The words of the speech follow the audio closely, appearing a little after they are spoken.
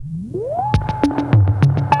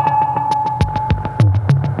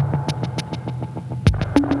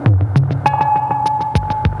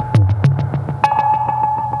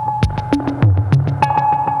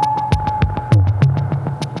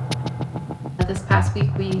this past week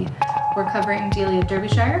we were covering Delia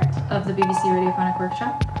Derbyshire of the BBC Radiophonic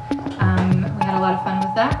Workshop. We had a lot of fun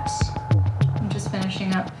with that. I'm just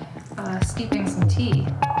finishing up steeping some tea,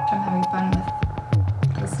 which I'm having fun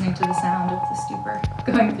with, listening to the sound of the steeper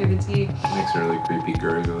going through the tea. It makes a really creepy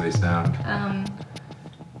gurgly sound.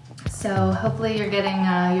 So hopefully you're getting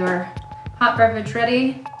your hot beverage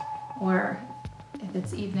ready, or if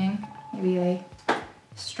it's evening, maybe a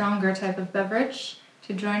stronger type of beverage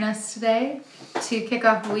to join us today to kick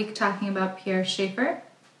off the week talking about Pierre Schaeffer.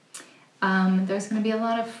 There's going to be a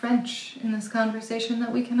lot of French in this conversation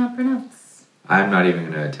that we cannot pronounce. I'm not even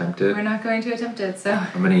going to attempt it. We're not going to attempt it, so...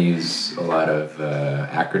 I'm going to use a lot of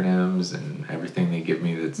acronyms and everything they give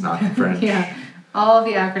me that's not in French. Yeah, all of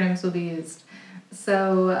the acronyms will be used.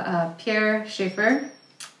 So, Pierre Schaeffer,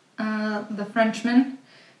 the Frenchman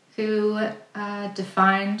who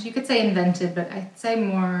defined, you could say invented, but I'd say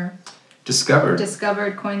more...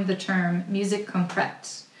 Discovered, coined the term musique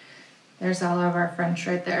concrète. There's all of our French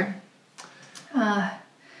right there.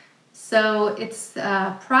 So it's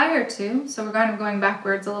prior to, so we're kind of going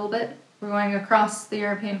backwards a little bit. We're going across the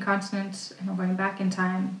European continent and we're going back in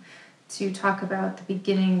time to talk about the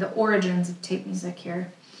beginning, the origins of tape music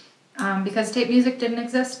here. Because tape music didn't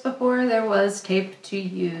exist before, there was tape to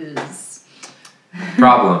use.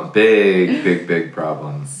 Problem. Big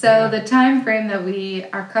problem. So the time frame that we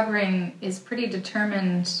are covering is pretty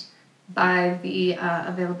determined by the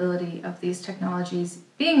availability of these technologies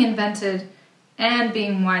being invented and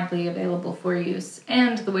being widely available for use,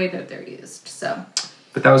 and the way that they're used. So,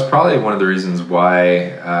 but that was probably one of the reasons why,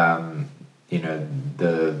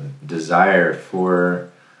 the desire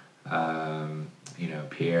for,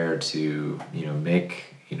 Pierre to,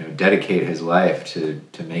 dedicate his life to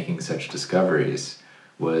making such discoveries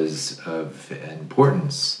was of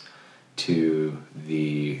importance to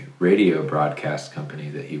the radio broadcast company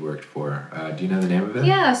that he worked for. Do you know the name of it?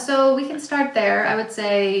 Yeah, so we can start there. I would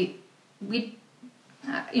say we're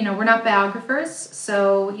not biographers,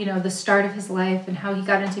 so, the start of his life and how he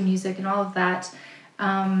got into music and all of that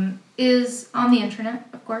is on the internet,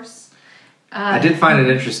 of course. I did find it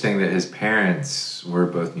interesting that his parents were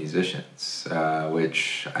both musicians,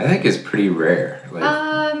 which I think is pretty rare.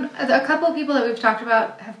 A couple of people that we've talked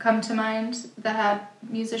about have come to mind that had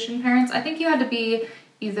musician parents. I think you had to be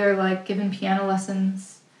either given piano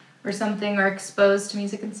lessons or something, or exposed to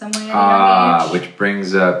music in some way at a young age. Which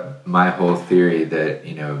brings up my whole theory that,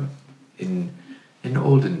 in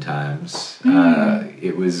olden times,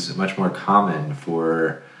 it was much more common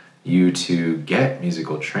for you to get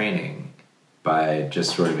musical training by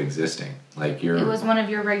just sort of existing. It was one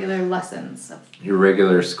of your regular lessons. Your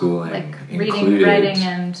regular schooling reading, writing,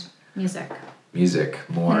 and music. Music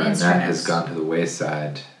more, and that has gone to the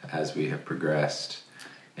wayside as we have progressed.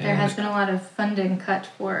 There has been a lot of funding cut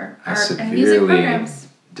for art and music programs.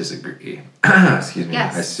 Disagree. Excuse me.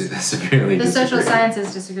 Yes. I severely disagree. The social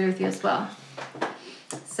sciences disagree with you as well.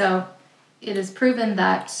 So it is proven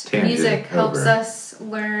that music helps us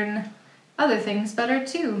learn other things better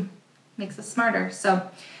too. Makes us smarter. So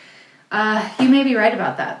you may be right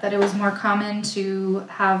about that it was more common to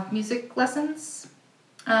have music lessons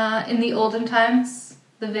in the olden times,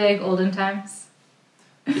 the vague olden times.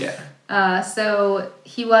 Yeah. So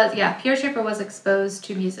Pierre Schaeffer was exposed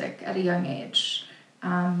to music at a young age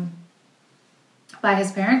by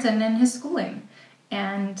his parents and in his schooling.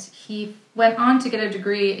 And he went on to get a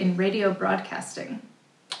degree in radio broadcasting.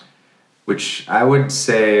 Which I would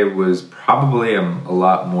say was probably a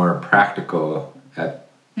lot more practical at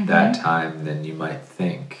that time than you might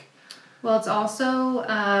think. Well, it's also,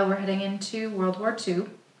 we're heading into World War II.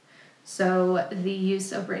 So the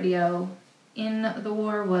use of radio in the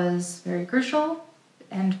war was very crucial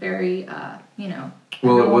and very,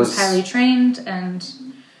 everyone was highly trained, and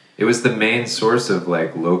it was the main source of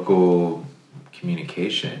local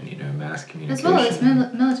communication, mass communication. As well as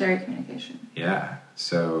military communication. Yeah.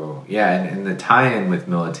 So, and the tie-in with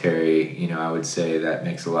military, I would say that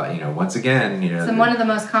makes a lot, once again, It's one of the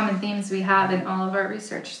most common themes we have in all of our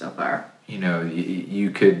research so far. You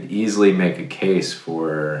could easily make a case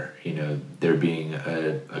for, there being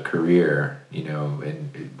a career,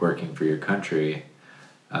 in working for your country,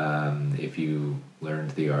 if you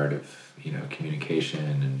learned the art of,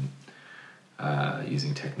 communication and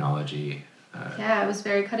using technology. It was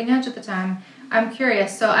very cutting edge at the time. I'm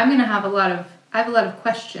curious, so I have a lot of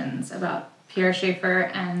questions about Pierre Schaeffer,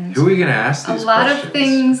 and who are we going to ask these questions? A lot of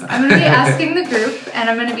things. I'm going to be asking the group, and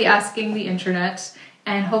I'm going to be asking the internet,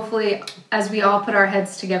 and hopefully, as we all put our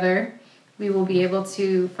heads together, we will be able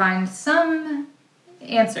to find some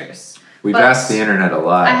answers. We've asked the internet a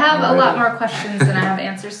lot. I have a lot more questions than I have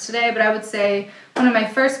answers today, but I would say one of my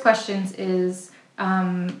first questions is,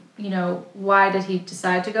 why did he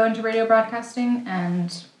decide to go into radio broadcasting?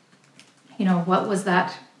 And, what was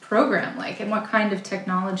that program like? And what kind of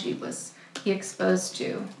technology was he exposed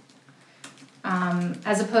to?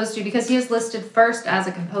 As opposed to, because he is listed first as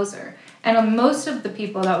a composer. And most of the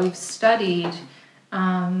people that we've studied,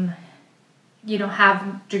 have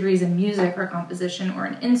degrees in music or composition or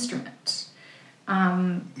an instrument.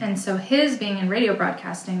 And so his being in radio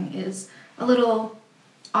broadcasting is a little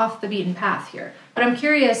off the beaten path here. But I'm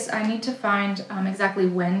curious, I need to find exactly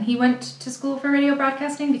when he went to school for radio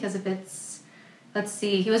broadcasting, because if it's, let's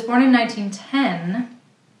see, he was born in 1910.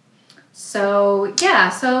 So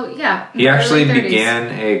yeah. He actually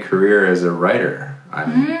began a career as a writer.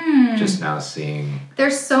 I'm just now seeing.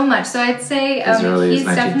 There's so much. So I'd say he's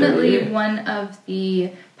definitely one of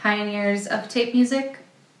the pioneers of tape music.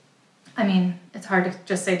 I mean, it's hard to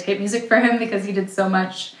just say tape music for him because he did so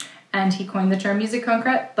much and he coined the term musique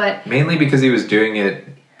concrète. But mainly because he was doing it,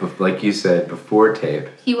 like you said, before tape.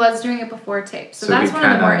 He was doing it before tape. So that's one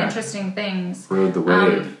of the more interesting things. Rode the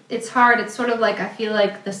wave. It's hard. It's sort of like, I feel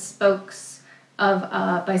like the spokes of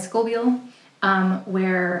a bicycle wheel,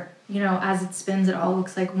 where, as it spins, it all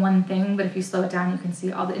looks like one thing, but if you slow it down, you can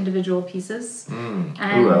see all the individual pieces. And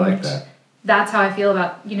I like that. That's how I feel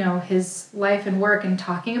about, his life and work, and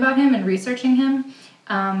talking about him and researching him.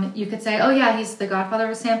 You could say, oh yeah, he's the godfather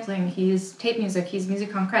of sampling, he's tape music, he's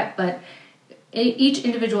musique concrète, but each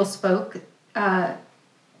individual spoke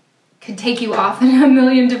could take you off in a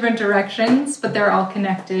million different directions, but they're all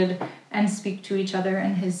connected and speak to each other,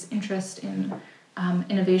 and his interest in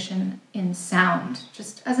innovation in sound,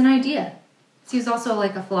 just as an idea. So he's also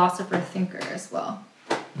like a philosopher thinker as well.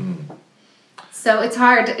 So it's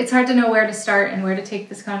hard to know where to start and where to take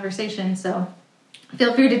this conversation, so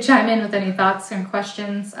feel free to chime in with any thoughts and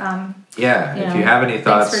questions. If you have any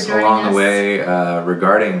thoughts along the way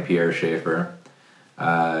regarding Pierre Schaeffer,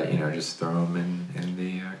 just throw them in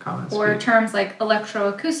the comments. Or terms like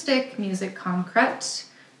electroacoustic, musique concrète.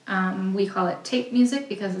 We call it tape music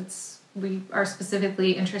because we are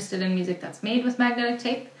specifically interested in music that's made with magnetic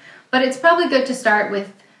tape. But it's probably good to start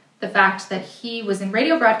with the fact that he was in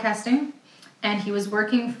radio broadcasting, and he was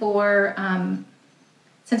working for,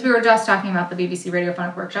 since we were just talking about the BBC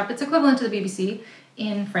Radiophonic Workshop, it's equivalent to the BBC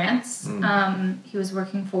in France. He was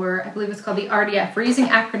working for, I believe it's called the RDF. We're using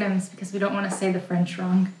acronyms because we don't want to say the French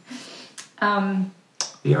wrong. The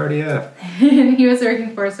RDF. He was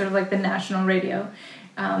working for sort of like the national radio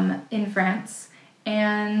in France.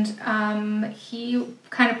 And he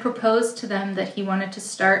kind of proposed to them that he wanted to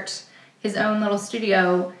start his own little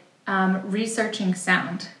studio researching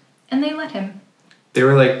sound. And they let him. They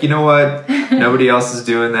were like, you know what? Nobody else is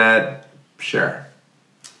doing that. Sure.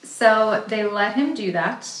 So they let him do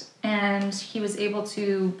that, and he was able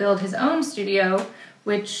to build his own studio,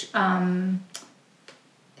 which I've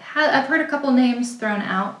heard a couple names thrown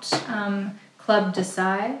out. Club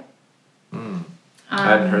Desai. I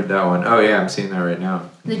hadn't heard that one. Oh yeah, I'm seeing that right now.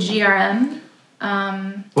 The GRM.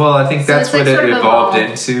 Well, I think that's what it evolved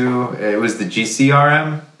into. It was the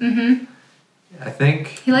GCRM. Mm-hmm. I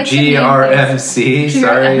think GRMC,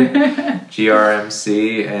 sorry,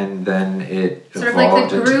 GRMC, and then it sort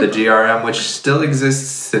evolved into the GRM, which still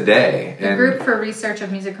exists today. The Group for Research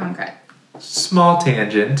of Musique Concrète. Small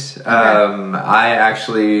tangent. Okay. I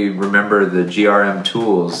actually remember the GRM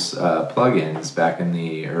Tools plugins back in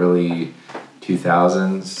the early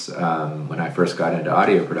 2000s when I first got into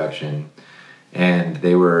audio production. And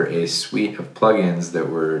they were a suite of plugins that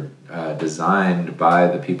were designed by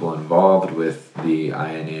the people involved with the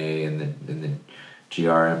INA and the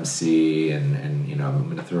GRMC, and I'm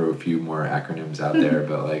going to throw a few more acronyms out there,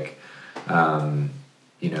 but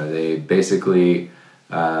they basically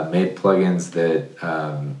made plugins that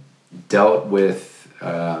dealt with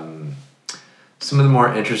some of the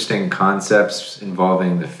more interesting concepts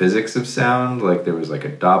involving the physics of sound. Like there was like a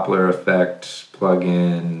Doppler effect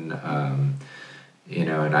plugin.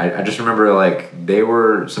 And I just remember they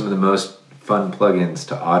were some of the most fun plugins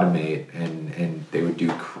to automate, and they would do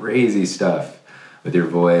crazy stuff with your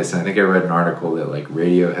voice. And I think I read an article that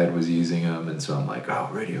Radiohead was using them, and so I'm like, oh,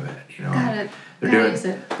 Radiohead,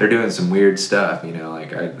 they're doing some weird stuff,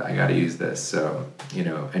 I got to use this. So,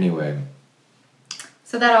 anyway.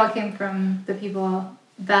 So that all came from the people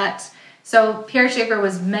so Pierre Schaeffer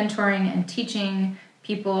was mentoring and teaching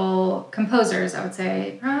people, composers, I would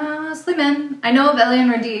say, mostly men. I know of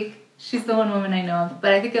Eliane Radic. She's the one woman I know of,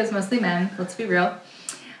 but I think it was mostly men, let's be real,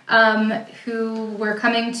 who were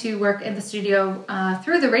coming to work in the studio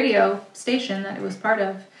through the radio station that it was part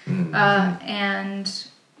of, and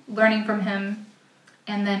learning from him.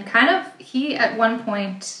 And then he at one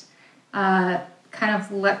point kind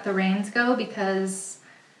of let the reins go, because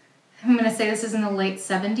I'm going to say this is in the late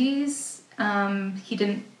 70s. He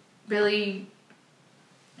didn't really...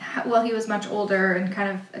 Well, he was much older and kind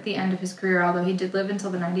of at the end of his career, although he did live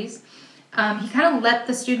until the 90s. He kind of let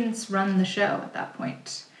the students run the show at that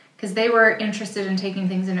point, because they were interested in taking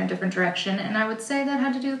things in a different direction, and I would say that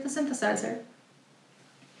had to do with the synthesizer.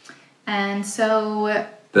 And so...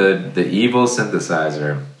 The evil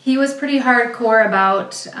synthesizer. He was pretty hardcore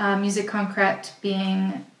about Musique Concrète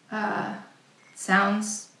being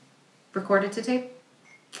sounds recorded to tape.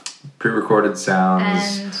 Pre-recorded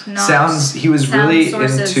sounds. And not sounds. He was really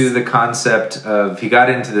sources. into the concept of... He got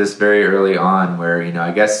into this very early on, where,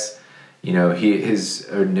 I guess... his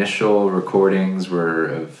initial recordings were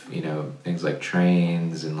of, things like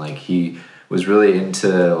trains, and like he was really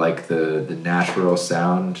into like the natural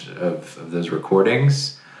sound of those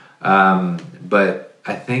recordings. But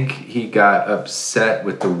I think he got upset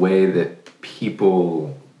with the way that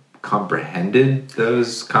people comprehended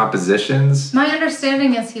those compositions. My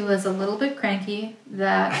understanding is he was a little bit cranky,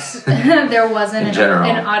 that there wasn't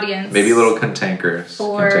an audience. Maybe a little cantankerous.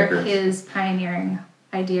 For his pioneering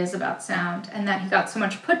ideas about sound, and that he got so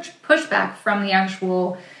much pushback from the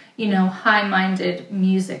actual, high-minded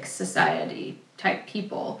music society type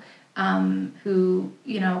people, who,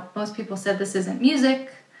 most people said this isn't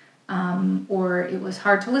music, or it was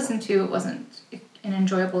hard to listen to, it wasn't an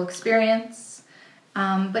enjoyable experience.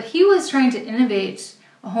 But he was trying to innovate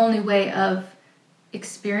a whole new way of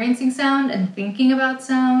experiencing sound and thinking about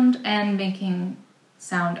sound and making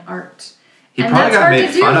sound art. He probably got made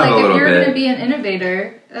fun of a little bit. If you're going to be an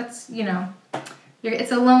innovator, that's,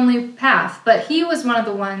 it's a lonely path. But he was one of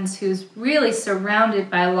the ones who's really surrounded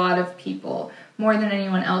by a lot of people, more than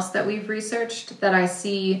anyone else that we've researched, that I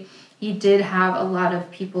see. He did have a lot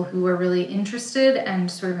of people who were really interested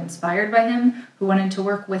and sort of inspired by him, who wanted to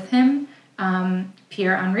work with him.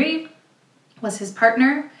 Pierre Henry was his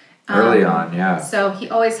partner. Early on, yeah. So he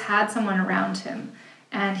always had someone around him,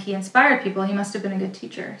 and he inspired people. He must have been a good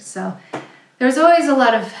teacher. So there's always a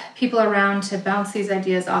lot of people around to bounce these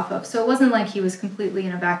ideas off of. So it wasn't like he was completely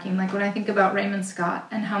in a vacuum. Like when I think about Raymond Scott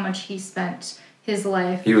and how much he spent his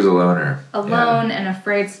life... He was a loner. Alone and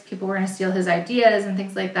afraid people were going to steal his ideas and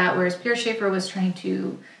things like that, whereas Pierre Schaeffer was trying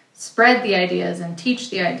to spread the ideas and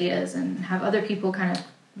teach the ideas and have other people kind of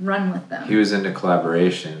run with them. He was into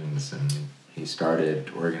collaborations, and he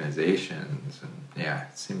started organizations, and yeah,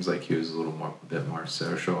 it seems like he was a bit more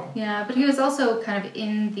social. Yeah, but he was also kind of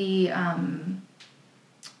in the,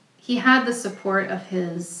 he had the support of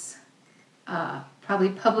his probably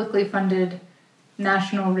publicly funded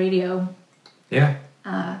national radio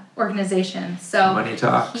organization. So Money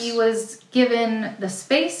Talks. He was given the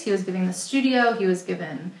space, he was given the studio, he was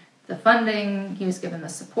given the funding, he was given the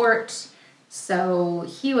support. So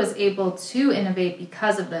he was able to innovate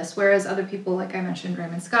because of this, whereas other people, like I mentioned,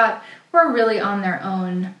 Raymond Scott, were really on their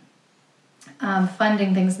own,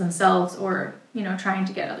 funding things themselves, or trying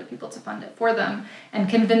to get other people to fund it for them, and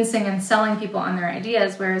convincing and selling people on their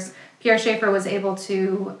ideas, whereas Pierre Schaeffer was able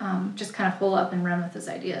to just kind of hole up and run with his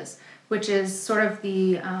ideas, which is sort of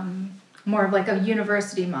the more of like a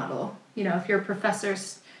university model. If you're a professor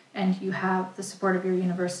and you have the support of your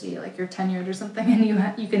university, like you're tenured or something, and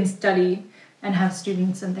you can study and have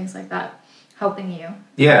students and things like that helping you.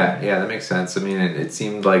 Yeah, that makes sense. I mean, it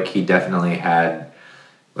seemed like he definitely had,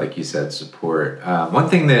 like you said, support. One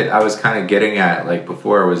thing that I was kind of getting at, like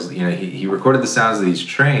before, was he recorded the sounds of these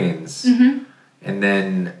trains, mm-hmm. and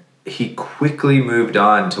then he quickly moved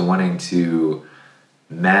on to wanting to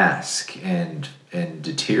mask and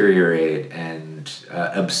deteriorate and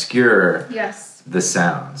obscure the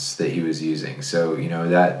sounds that he was using. So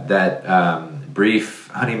that brief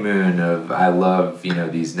honeymoon of I love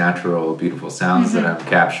these natural beautiful sounds mm-hmm. that I'm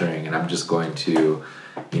capturing, and I'm just going to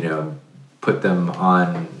put them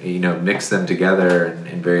on, mix them together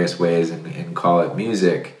in various ways and call it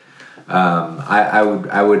music.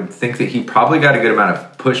 I would think that he probably got a good amount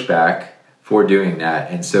of pushback for doing that,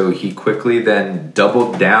 and so he quickly then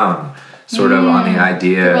doubled down sort of on the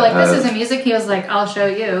idea. People were like, this isn't music. He was like, I'll show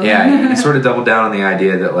you. Yeah, he sort of doubled down on the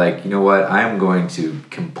idea that, like, you know what, I'm going to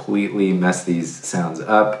completely mess these sounds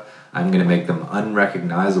up. I'm going to make them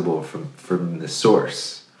unrecognizable from the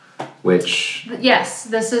source, which... Yes,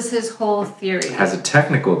 this is his whole theory. Has a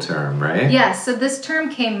technical term, right? Yes, so this term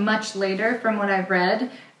came much later from what I've read,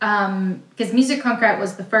 because musique concrète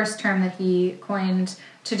was the first term that he coined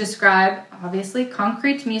to describe, obviously,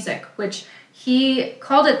 concrete music, which... He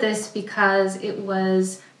called it this because it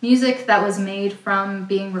was music that was made from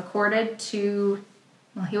being recorded to,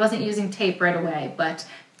 well, he wasn't using tape right away, but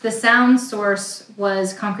the sound source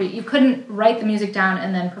was concrete. You couldn't write the music down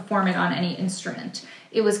and then perform it on any instrument.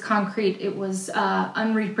 It was concrete. It was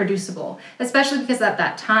unreproducible, especially because at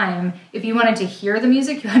that time, if you wanted to hear the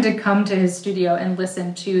music, you had to come to his studio and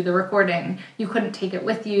listen to the recording. You couldn't take it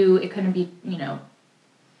with you. It couldn't be,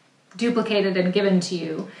 duplicated and given to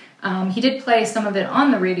you. He did play some of it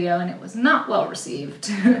on the radio, and it was not well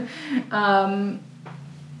received.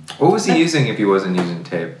 What was he using if he wasn't using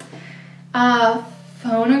tape?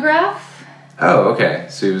 Phonograph. Oh, okay.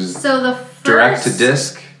 So he was direct to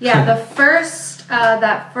disc? Yeah, the first...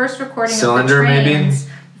 that first recording Cylinder, of the trains,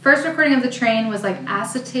 maybe? First recording of the train was like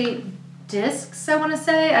acetate discs, I want to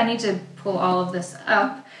say. I need to pull all of this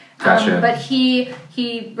up. Gotcha. But he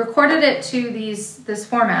recorded it to this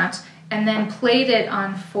format and then played it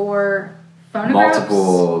on 4 phonographs.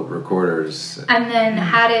 Multiple recorders. And then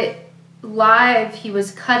had it live. He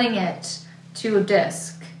was cutting it to a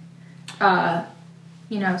disc.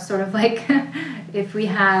 Sort of like if we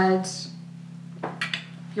had...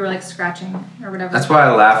 you were like scratching or whatever. That's why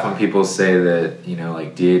I laugh when people say that,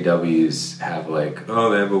 like DAWs have they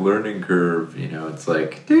have a learning curve. It's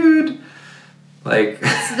like, dude, like.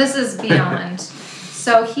 So this is beyond.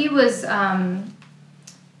 So he was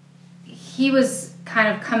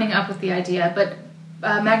kind of coming up with the idea, but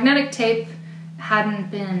magnetic tape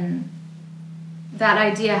that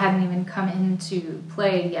idea hadn't even come into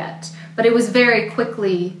play yet. But it was very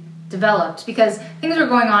quickly developed because things were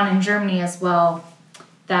going on in Germany as well.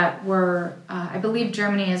 That were, I believe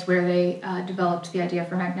Germany is where they developed the idea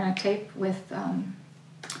for magnetic tape with I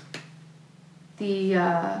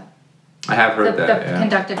have heard the that,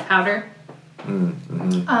 conductive powder.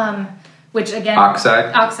 Mm-hmm. Which again...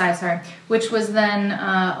 Oxide, sorry. Which was then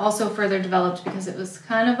also further developed because it was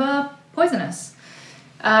kind of poisonous.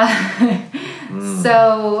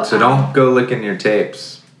 So don't go licking your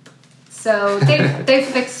tapes. So they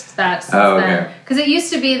fixed that since then. Because it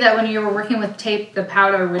used to be that when you were working with tape, the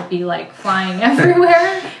powder would be like flying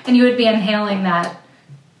everywhere, and you would be inhaling that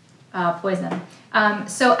poison.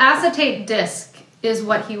 So acetate disc is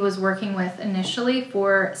what he was working with initially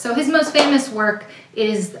for... So his most famous work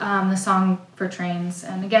is the Song for Trains.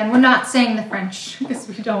 And again, we're not saying the French because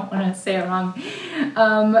we don't want to say it wrong.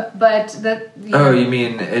 But the... you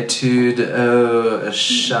mean Étude au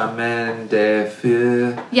chemin des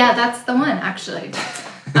feux? Yeah, that's the one, actually.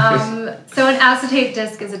 So an acetate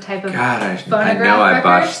disc is a type of phonograph I know I record.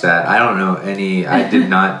 botched that. I don't know any... I did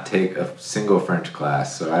not take a single French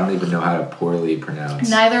class, so I don't even know how to poorly pronounce.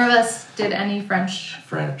 Neither of us did any French.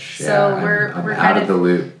 So we're out of the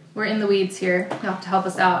loop. We're in the weeds here. You'll have to help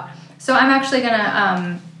us out. So I'm actually going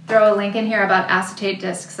to throw a link in here about acetate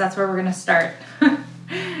discs. That's where we're going to start.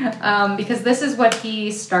 Because this is what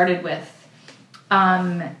he started with.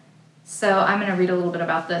 So I'm going to read a little bit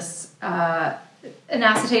about this. An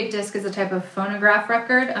acetate disc is a type of phonograph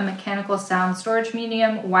record, a mechanical sound storage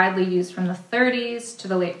medium widely used from the 30s to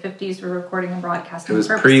the late 50s for recording and broadcasting purposes.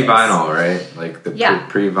 It was pre-vinyl, right? Like the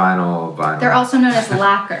pre-vinyl vinyl. They're also known as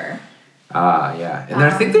lacquer. Yeah. And I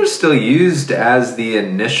think they're still used as the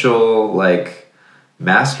initial,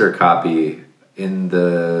 master copy in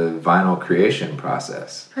the vinyl creation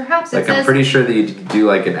process. Perhaps I'm pretty sure that you do,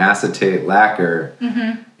 an acetate lacquer,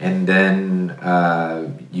 and then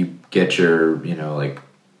you get your,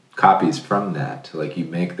 copies from that. You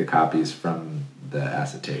make the copies from the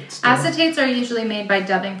acetates. Still. Acetates are usually made by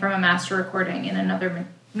dubbing from a master recording in another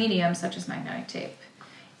medium, such as magnetic tape.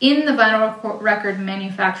 In the vinyl record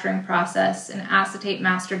manufacturing process, an acetate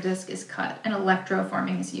master disc is cut, and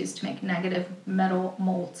electroforming is used to make negative metal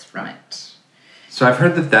molds from it. So I've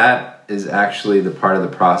heard that is actually the part of the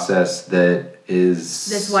process that is...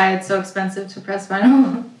 That's why it's so expensive to press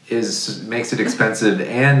vinyl. Makes it expensive,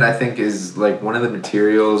 and I think is one of the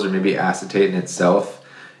materials, or maybe acetate in itself,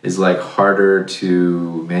 is harder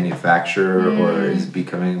to manufacture or is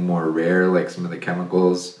becoming more rare, some of the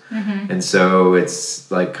chemicals. And so it's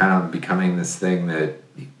kind of becoming this thing that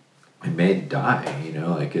it may die,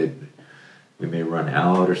 we may run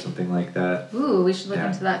out or something like that. Ooh, we should look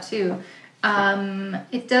into that too.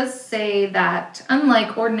 It does say that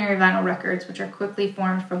unlike ordinary vinyl records, which are quickly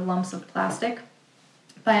formed from lumps of plastic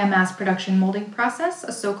by a mass production molding process,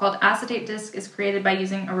 a so-called acetate disc is created by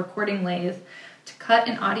using a recording lathe to cut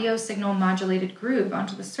an audio signal modulated groove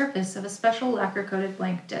onto the surface of a special lacquer-coated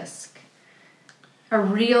blank disc. A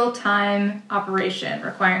real-time operation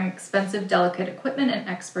requiring expensive, delicate equipment and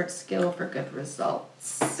expert skill for good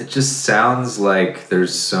results. It just sounds like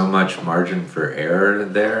there's so much margin for error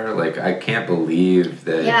there. I can't believe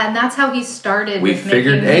that... Yeah, and that's how he started. We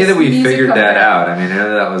figured that out. I mean, I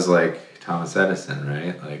know that was Thomas Edison,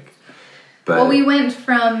 right? But we went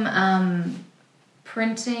from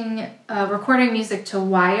recording music to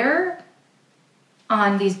wire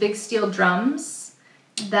on these big steel drums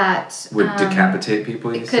that would decapitate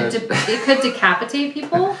people. It could decapitate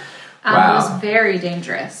people. Wow. It was very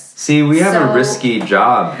dangerous. See, we have a risky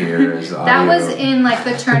job here as audio. That was in like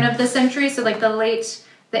the turn of the century, so like the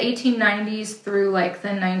 1890s through like the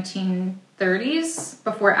 1930s,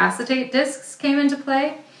 before acetate discs came into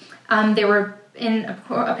play. They were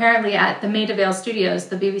apparently at the Maida Vale Studios.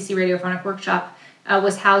 The BBC Radiophonic Workshop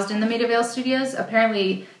was housed in the Maida Vale Studios.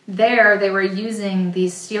 Apparently there they were using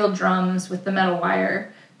these steel drums with the metal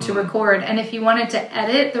wire to record, and if you wanted to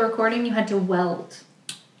edit the recording, you had to weld.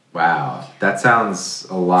 Wow, that sounds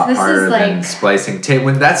a lot harder than splicing tape.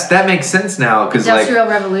 That makes sense now, because Industrial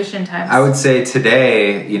Revolution times. I would say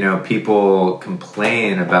today, people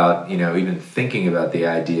complain about even thinking about the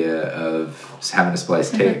idea of having to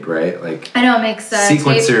splice tape, right? Like, I know it makes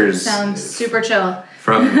sequencers tape sound super chill.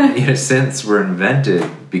 From synths were invented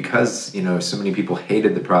because so many people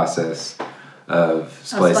hated the process of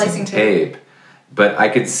splicing tape. But I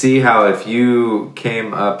could see how if you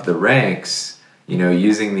came up the ranks,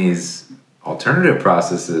 using these alternative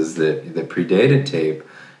processes that predated tape,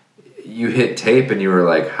 you hit tape and you were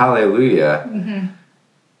like, hallelujah,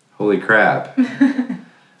 holy crap.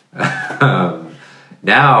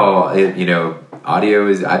 Now, audio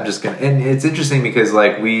is, and it's interesting because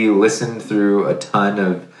we listened through a ton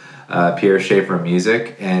of Pierre Schaeffer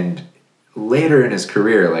music, and later in his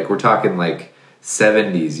career, we're talking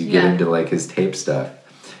 70s, you get into his tape stuff,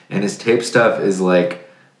 and his tape stuff is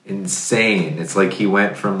insane. It's he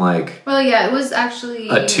went from it was actually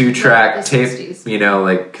a 2-track tape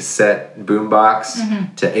 60s. Cassette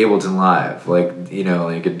boombox to Ableton Live,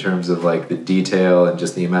 in terms of the detail and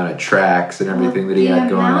just the amount of tracks and everything that he had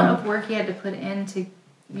going on. The amount of work he had to put in to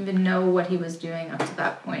even know what he was doing up to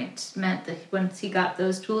that point meant that once he got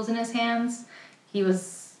those tools in his hands, it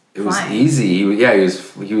was easy. He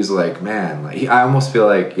was man, I almost feel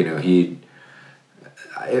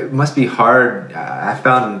it must be hard. I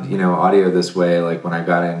found, audio this way, when I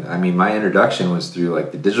got in, my introduction was through,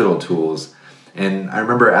 the digital tools. And I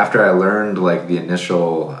remember after I learned, the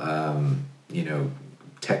initial,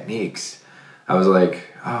 techniques, I was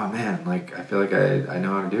oh, man, I feel I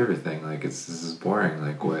know how to do everything. This is boring.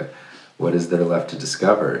 What is there left to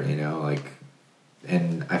discover,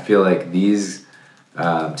 And I feel these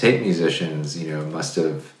tape musicians, must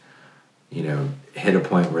have, hit a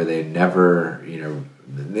point where they never,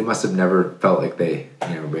 they must have never felt they,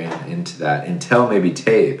 ran into that until maybe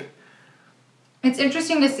tape. It's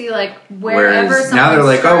interesting to see wherever. Whereas now they're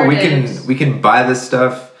oh, we can buy this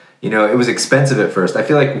stuff. It was expensive at first. I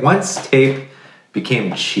feel once tape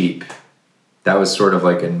became cheap, that was sort of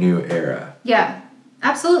a new era. Yeah,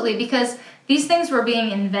 absolutely, because these things were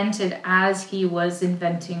being invented as he was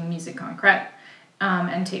inventing music concrete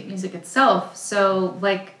and tape music itself. So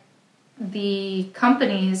the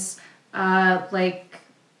companies I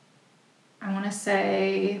want to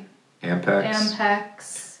say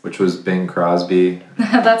Ampex, which was Bing Crosby.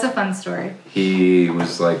 That's a fun story. He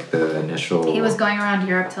was the initial. He was going around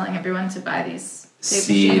Europe telling everyone to buy these tape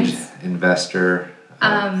seed machines. Investor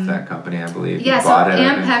of that company, I believe. Yeah, so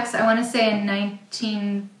Ampex, I want to say in I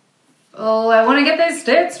want to get these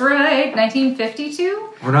dates right. 1952.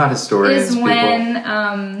 We're not historians. Is when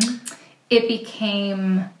it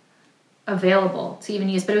became available to even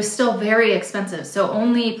use, but it was still very expensive. So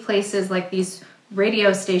only places like these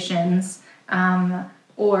radio stations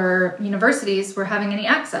or universities were having any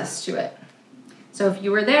access to it. So if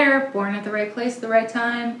you were there, born at the right place at the right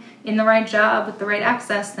time, in the right job, with the right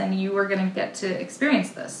access, then you were going to get to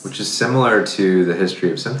experience this. Which is similar to the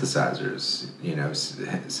history of synthesizers.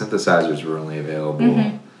 Synthesizers were only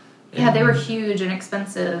available. Yeah, they were huge and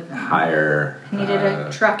expensive. Higher needed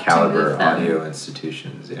a truck caliber to move them. Audio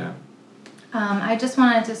institutions, yeah. I just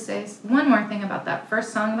wanted to say one more thing about that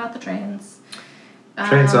first song about the trains.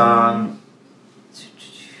 Train song.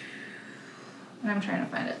 I'm trying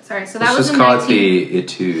to find it. Sorry. So that Let's was just call it the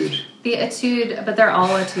Etude. The Etude, but they're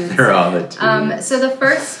all Etudes. They're all Etudes. So the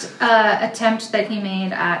first attempt that he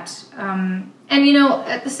made at, and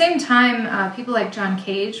at the same time, people like John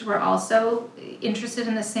Cage were also interested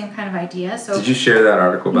in the same kind of idea. So did you share that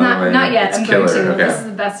article, by the way? Not yet. It's I'm killer. going to. Okay. This is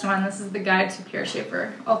the best one. This is the Guide to Pierre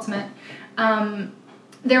Schaeffer Ultimate.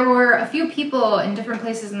 There were a few people in different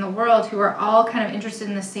places in the world who were all kind of interested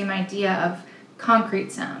in the same idea of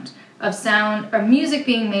concrete sound, of sound, or music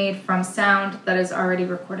being made from sound that is already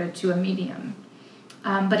recorded to a medium.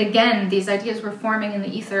 But again, these ideas were forming in the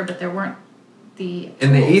ether, but there weren't the tools.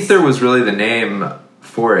 And the ether was really the name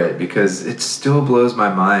for it, because it still blows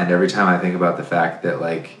my mind every time I think about the fact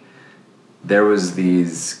that there was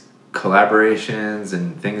these collaborations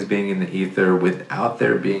and things being in the ether without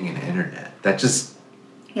there being an internet. That just...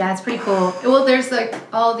 Yeah, it's pretty cool. Well, there's like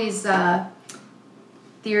all these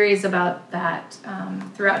theories about that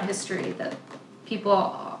throughout history, that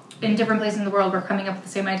people in different places in the world were coming up with the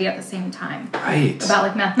same idea at the same time. Right. About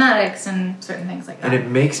like mathematics and certain things like that. And it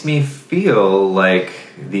makes me feel like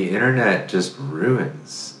the internet just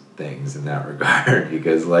ruins things in that regard,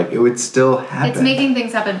 because like it would still happen. It's making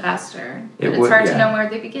things happen faster, but it's hard to know where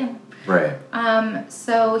they begin. Right.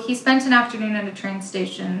 So he spent an afternoon at a train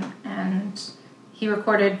station, and he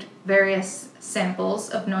recorded various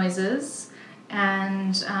samples of noises,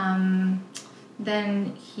 and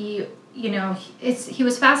then he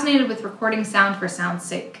was fascinated with recording sound for sound's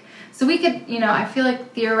sake. So we could, I feel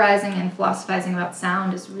like theorizing and philosophizing about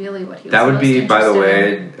sound is really what he was. That would be, by the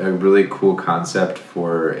way, in. a really cool concept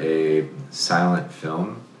for a silent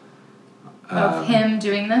film. Of him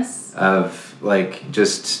doing this? Of, like,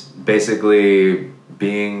 just basically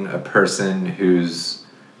being a person who's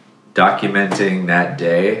documenting that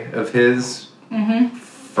day of his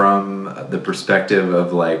from the perspective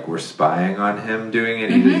of, like, we're spying on him doing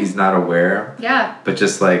it. He's not aware. Yeah. But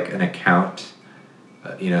just, like, an account.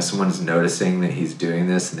 Someone's noticing that he's doing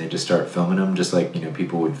this and they just start filming him, just like,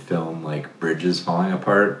 people would film, like, bridges falling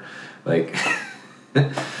apart. Like,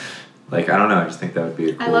 like, I don't know, I just think that would be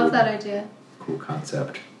a cool... I love that idea. Cool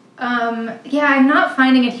concept. Yeah, I'm not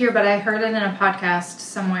finding it here, but I heard it in a podcast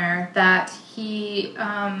somewhere that he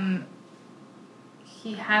had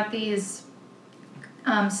these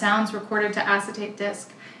sounds recorded to acetate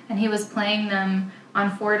disc, and he was playing them on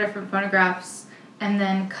 4 different phonographs and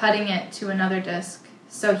then cutting it to another disc.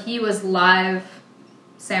 So he was live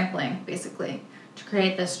sampling, basically, to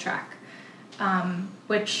create this track,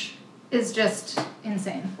 which is just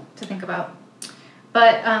insane to think about.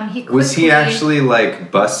 But he quickly... Was he actually,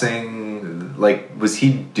 like, bussing... Like, was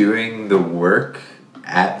he doing the work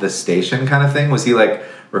at the station kind of thing? Was he, like,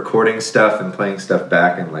 recording stuff and playing stuff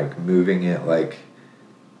back and, like, moving it, like,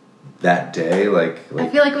 that day? Like I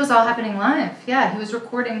feel like it was all happening live. Yeah, he was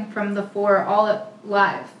recording from the 4 all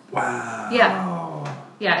live. Wow.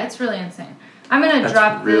 Yeah, it's really insane. I'm going to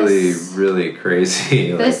drop this... really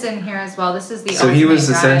crazy. This in here as well. This is the So he was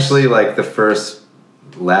essentially, like, the first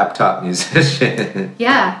laptop musician.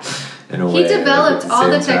 Yeah. In a way. He developed all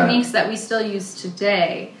the time. techniques that we still use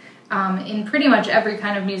today in pretty much every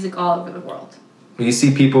kind of music all over the world. You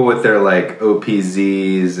see people with their, like,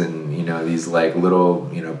 OPZs and, these, like,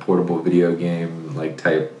 little, portable video game, like,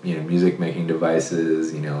 type, music making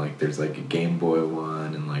devices, like, there's, like, a Game Boy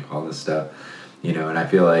one and, like, all this stuff, and I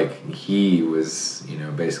feel like he was,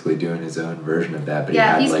 basically doing his own version of that, but he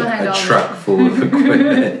had, like, a truck full of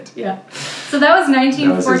equipment. Yeah. So that was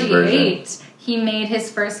 1948. He made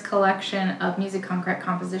his first collection of music concrete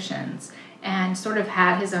compositions and sort of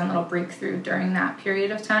had his own little breakthrough during that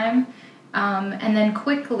period of time. And then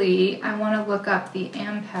quickly, I want to look up the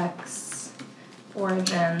Ampex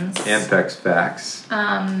origins. Ampex facts.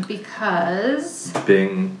 Because...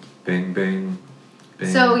 Bing, bing, bing,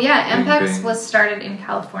 bing. So, yeah, bing, Ampex bing. was started in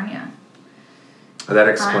California. Oh, that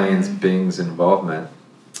explains Bing's involvement.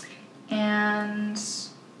 And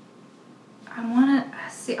I want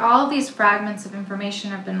to see, all these fragments of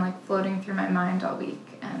information have been, like, floating through my mind all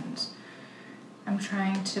week, and I'm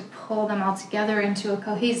trying to pull them all together into a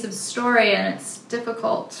cohesive story, and it's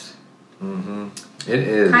difficult. Mm-hmm. It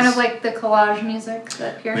is. Kind of like the collage music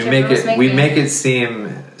that Pierre Schaeffer was making. We make it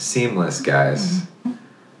seem seamless, guys. Mm-hmm.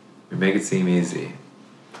 We make it seem easy.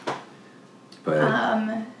 But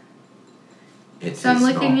so I'm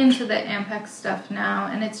looking into the Ampex stuff now,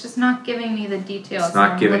 and it's just not giving me the details. It's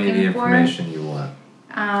not giving you the information you want.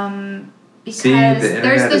 Because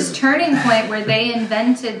there's this turning point where they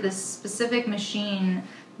invented this specific machine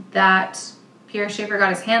that Pierre Schaeffer got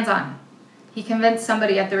his hands on. He convinced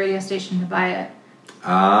somebody at the radio station to buy it.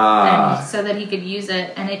 And so that he could use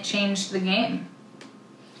it, and it changed the game.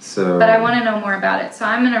 But I want to know more about it. So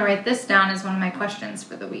I'm going to write this down as one of my questions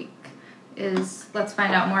for the week. Let's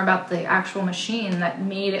find out more about the actual machine that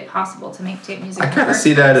made it possible to make tape music. I kind of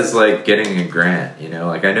see that as, like, getting a grant,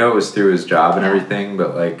 like, I know it was through his job and everything,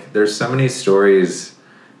 but, like, there's so many stories,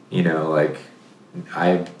 like,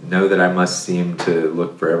 I know that I must seem to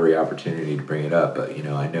look for every opportunity to bring it up, but,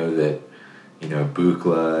 I know that,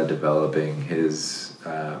 Buchla developing his,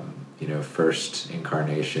 first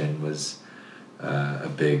incarnation was a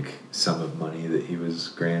big sum of money that he was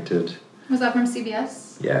granted. Was that from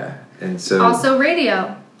CBS? Yeah, and so... Also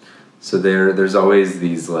radio. So there's always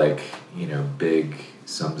these, like, big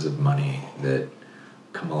sums of money that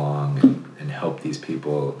come along and help these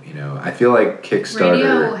people, I feel like Kickstarter...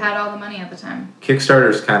 Radio had all the money at the time.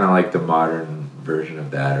 Kickstarter's kind of like the modern version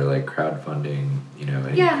of that, or like crowdfunding, any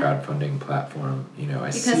crowdfunding platform,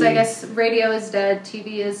 Because I guess radio is dead,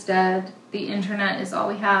 TV is dead, the internet is all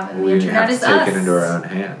we have, and we the internet is us. have to take it into our own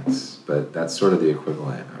hands, but that's sort of the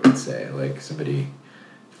equivalent, I would say, like somebody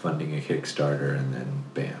funding a Kickstarter and then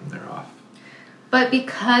bam, they're off. But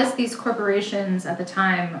because these corporations at the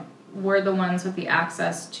time were the ones with the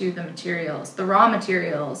access to the materials, the raw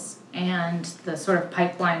materials, and the sort of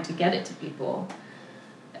pipeline to get it to people,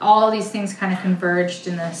 all these things kind of converged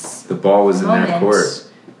in this. The ball was in their court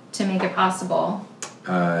to make it possible.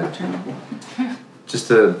 Just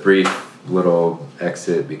a brief little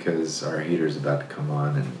exit because our heater's about to come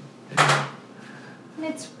on and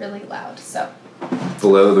it's really loud. So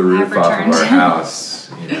below the roof off of our house,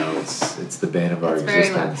 it's the bane of our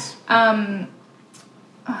existence.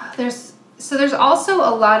 There's also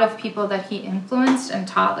a lot of people that he influenced and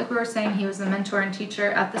taught. Like we were saying, he was the mentor and teacher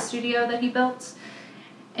at the studio that he built.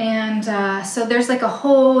 And so there's like a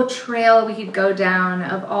whole trail we could go down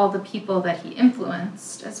of all the people that he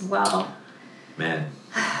influenced as well. Man.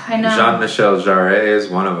 I know. Jean-Michel Jarre is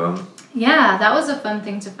one of them. Yeah, that was a fun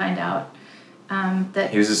thing to find out.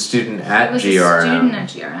 That he was a student at GRM.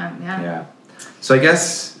 Yeah. So I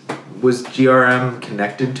guess, was GRM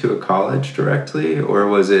connected to a college directly, or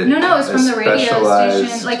was it? No, it was from the radio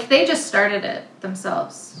station. Like they just started it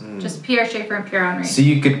themselves. Just Pierre Schaeffer and Pierre Henry. So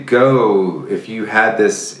you could go if you had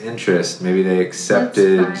this interest. Maybe they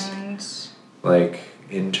accepted like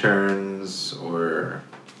interns or.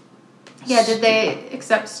 Yeah, did they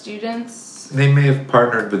accept students? They may have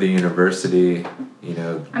partnered with the university,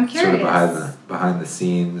 I'm curious. Sort of behind the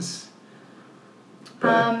scenes.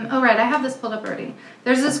 Oh, right, I have this pulled up already.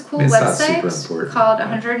 There's this cool website called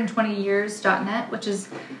 120years.net, which is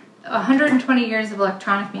 120 years of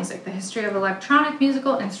electronic music, the history of electronic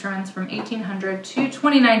musical instruments from 1800 to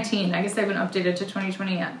 2019. I guess they haven't updated to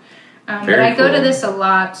 2020 yet. But I go to this a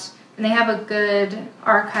lot, and they have a good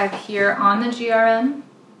archive here on the GRM.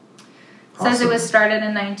 Awesome. Says it was started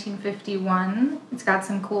in 1951. It's got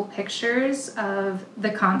some cool pictures of the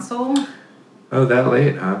console. Oh, that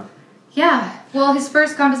late, huh? Yeah. Well, his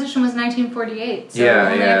first composition was 1948. So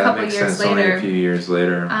only a couple years later. Only a few years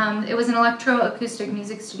later. It was an electroacoustic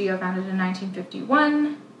music studio founded in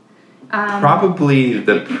 1951. Probably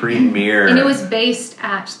the premier. And it was based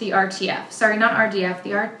at the RTF. Sorry, not RDF,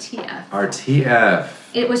 the RTF. RTF.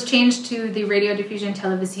 It was changed to the Radio Diffusion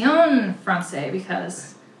Télévision Française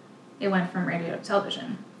because it went from radio to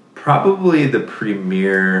television. Probably the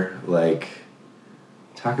premier,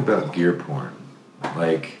 talk about gear porn.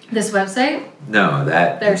 This website? No,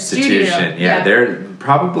 that their institution. Studio. Yeah, they're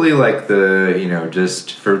probably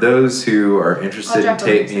just for those who are interested in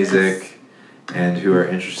tape music and who are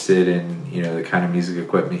interested in, the kind of music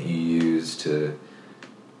equipment you use to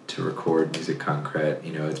record music concrete.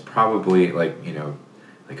 It's probably like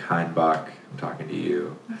Heinbach, I'm talking to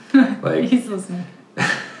you. He's listening.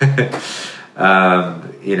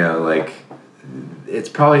 It's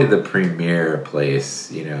probably the premier place,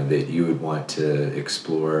 that you would want to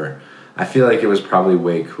explore. I feel like it was probably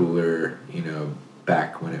way cooler,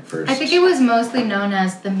 back when it first. I think it was mostly known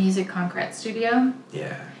as the Music Concrete Studio.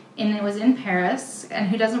 Yeah. And it was in Paris, and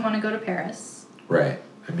who doesn't want to go to Paris? Right.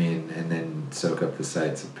 I mean, and then soak up the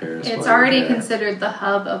sights of Paris. It's already considered the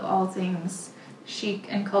hub of all things chic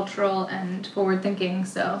and cultural and forward-thinking,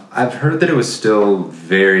 so... I've heard that it was still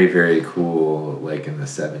very, very cool, in the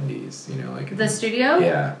 70s, The studio?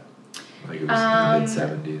 Yeah. It was in the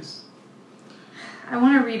mid-70s. I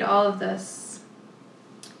want to read all of this.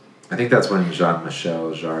 I think that's when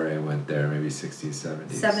Jean-Michel Jarre went there, maybe 60s, 70s.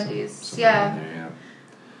 70s, yeah.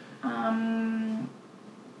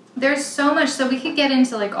 There's so much, so we could get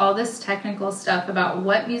into all this technical stuff about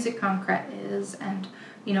what music concrete is and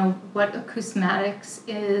what acousmatics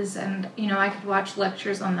is, and I could watch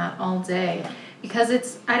lectures on that all day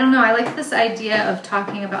because I don't know, I like this idea of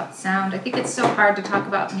talking about sound. I think it's so hard to talk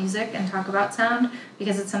about music and talk about sound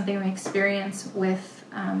because it's something we experience with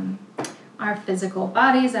our physical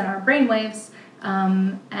bodies and our brainwaves,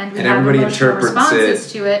 and we have emotional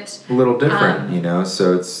responses to it a little different,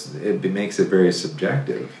 so it makes it very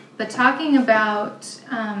subjective. But talking about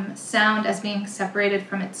sound as being separated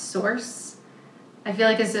from its source, I feel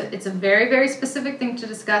like it's a very, very specific thing to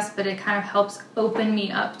discuss, but it kind of helps open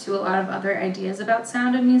me up to a lot of other ideas about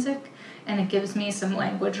sound and music, and it gives me some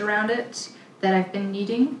language around it that I've been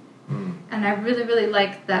needing. And I really, really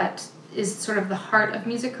like that is sort of the heart of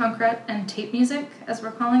music concrete and tape music, as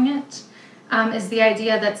we're calling it, is the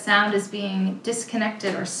idea that sound is being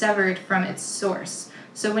disconnected or severed from its source.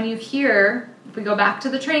 So when you hear, if we go back to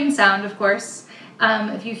the train sound, of course,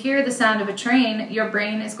 if you hear the sound of a train, your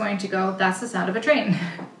brain is going to go, that's the sound of a train.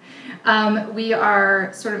 We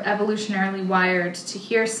are sort of evolutionarily wired to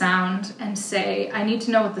hear sound and say, I need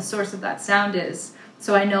to know what the source of that sound is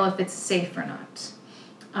so I know if it's safe or not.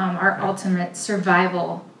 Our ultimate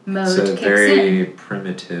survival mode kicks in. So very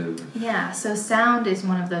primitive. Yeah, so sound is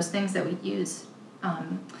one of those things that we use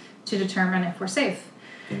to determine if we're safe.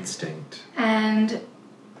 Instinct. And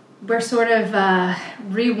we're sort of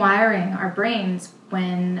rewiring our brains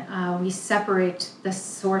when we separate the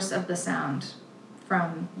source of the sound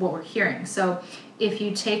from what we're hearing. So if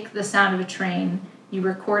you take the sound of a train, you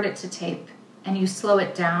record it to tape, and you slow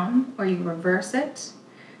it down or you reverse it,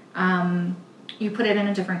 you put it in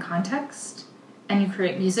a different context, and you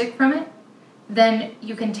create music from it, then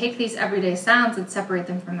you can take these everyday sounds and separate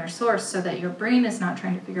them from their source so that your brain is not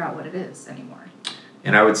trying to figure out what it is anymore.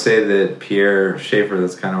 And I would say that Pierre Schaeffer,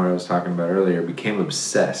 that's kind of what I was talking about earlier, became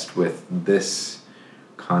obsessed with this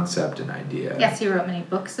concept and idea. Yes, he wrote many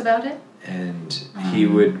books about it. And he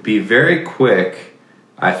would be very quick.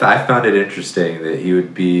 I found it interesting that he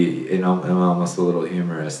would be, and almost a little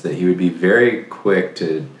humorous, that he would be very quick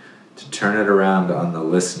to turn it around on the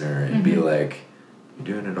listener and be like, you're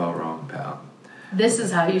doing it all wrong, pal. This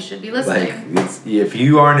is how you should be listening. Like, if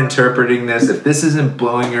you aren't interpreting this, if this isn't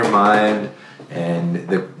blowing your mind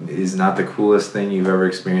and is not the coolest thing you've ever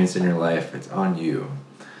experienced in your life, it's on you.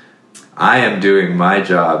 I am doing my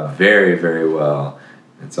job very, very well.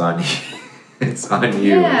 It's on you. It's on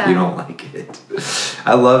you if you don't like it.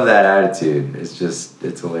 I love that attitude. It's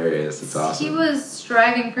hilarious. It's awesome. He was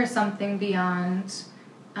striving for something beyond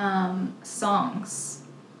songs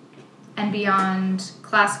and beyond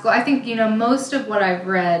classical. I think, most of what I've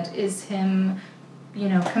read is him,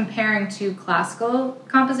 comparing to classical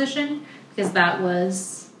composition, because that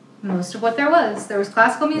was most of what there was. There was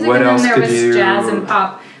classical music and then there was jazz and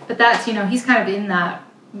pop. But that's, he's kind of in that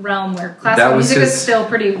realm where classical music is still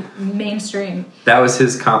pretty mainstream. That was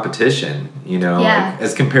his competition, like,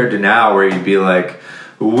 as compared to now where you'd be like,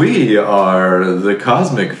 we are the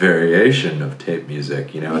cosmic variation of tape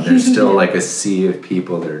music, and there's still like a sea of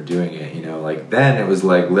people that are doing it, like then it was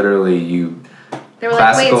like literally they were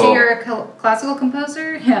like, wait, so you're a classical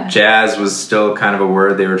composer? Yeah. Jazz was still kind of a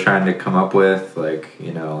word they were trying to come up with, like,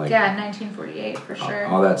 yeah, 1948 for sure.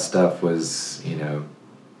 All that stuff was,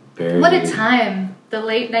 very... What a time. The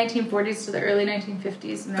late 1940s to the early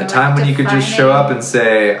 1950s. A time when you could just show up and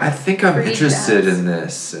say, I think I'm interested in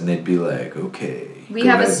this. And they'd be like, okay. We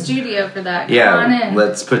have a studio for that. Come on in.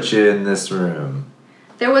 Let's put you in this room.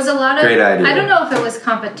 There was a lot of... Great idea. I don't know if it was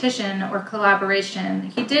competition or collaboration.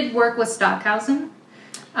 He did work with Stockhausen.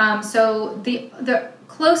 So the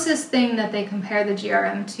closest thing that they compare the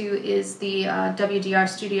GRM to is the WDR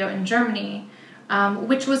studio in Germany,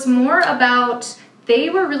 which was more about...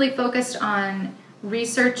 They were really focused on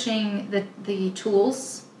researching the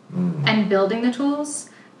tools and building the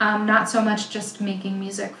tools, not so much just making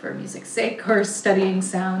music for music's sake or studying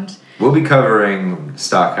sound. We'll be covering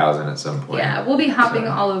Stockhausen at some point. Yeah, we'll be hopping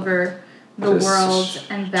all over the world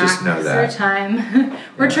and back through time.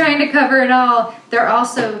 We're trying to cover it all. They're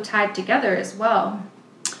also tied together as well.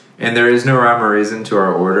 And there is no rhyme or reason to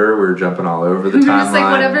our order. We're jumping all over the timeline. Just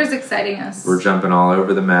like whatever's exciting us. We're jumping all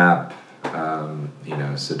over the map.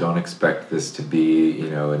 So don't expect this to be,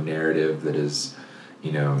 a narrative that is,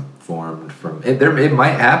 formed from... It might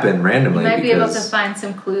happen randomly. You might be able to find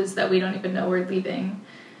some clues that we don't even know we're leaving.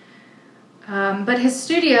 But his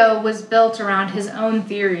studio was built around his own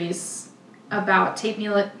theories about tape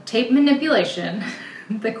manipulation,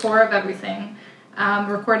 the core of everything,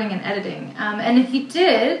 recording and editing. And he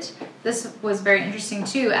did... This was very interesting,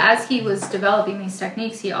 too. As he was developing these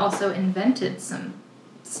techniques, he also invented some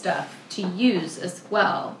stuff to use as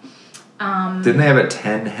well. Didn't they have a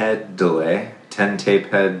 10-head delay?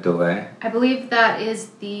 10-tape head delay? I believe that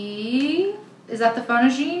is the... Is that the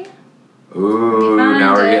Phonogene? Ooh,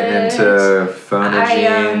 now we're getting into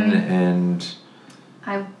Phonogene and...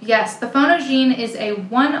 Yes, the Phonogene is a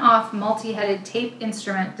one-off multi-headed tape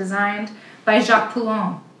instrument designed by Jacques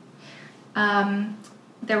Poulin.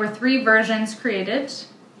 There were 3 versions created.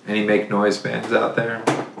 Any Make Noise fans out there?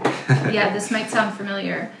 Yeah, this might sound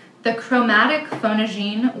familiar. The chromatic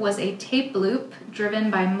phonogene was a tape loop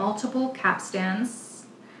driven by multiple capstans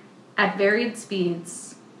at varied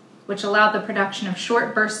speeds, which allowed the production of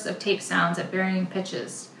short bursts of tape sounds at varying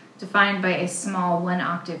pitches, defined by a small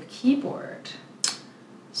 1-octave keyboard.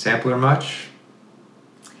 Sampler much?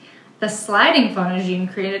 The sliding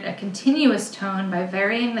phonogene created a continuous tone by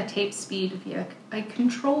varying the tape speed via a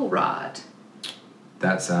control rod.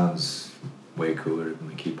 That sounds way cooler than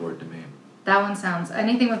the keyboard to me. That one sounds...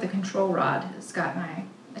 Anything with a control rod has got my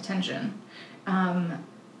attention. And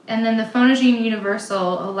And then the Phonogene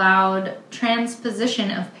Universal allowed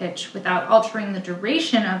transposition of pitch without altering the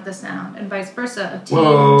duration of the sound, and vice versa, obtained.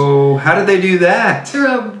 Whoa! How did they do that? Through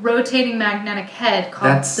a rotating magnetic head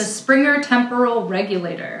called the Springer Temporal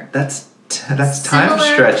Regulator. That's time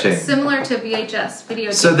stretching. Similar to VHS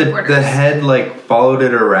video. So the head like followed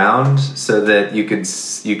it around so that you could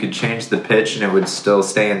change the pitch and it would still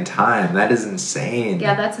stay in time. That is insane.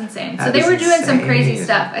 Yeah, that's insane. So they were doing some crazy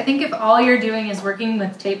stuff. I think if all you're doing is working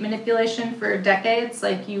with tape manipulation for decades,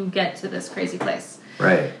 like you get to this crazy place.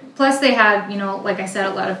 Right. Plus they had, like I said,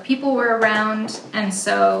 a lot of people were around, and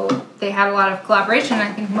so they had a lot of collaboration.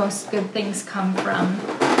 I think most good things come from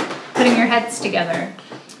putting your heads together.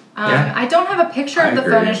 I don't have a picture of the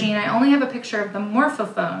Phonogene. I only have a picture of the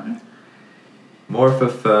Morphophone.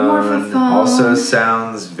 Morphophone also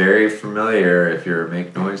sounds very familiar if you're a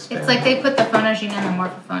Make Noise fan. It's like they put the Phonogene and the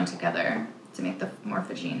Morphophone together to make the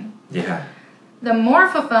Morphogene. Yeah. The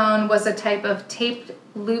Morphophone was a type of taped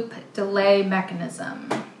loop delay mechanism.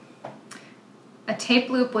 A tape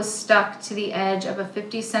loop was stuck to the edge of a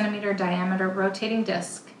 50 centimeter diameter rotating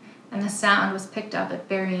disc, and the sound was picked up at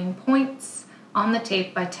varying points on the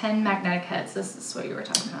tape by 10 magnetic heads. This is what you were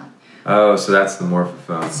talking about. Oh, so that's the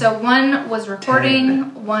Morphophone. So one was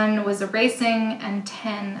recording, one was erasing, and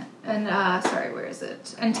 10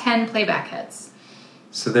 playback heads.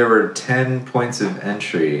 So there were 10 points of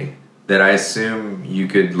entry that I assume you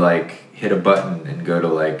could like hit a button and go to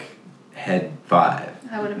like head 5.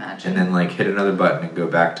 I would imagine. And then like hit another button and go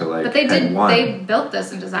back to like head 1. They built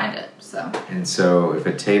this and designed it, so. And so if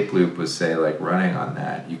a tape loop was say like running on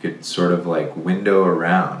that, you could sort of like window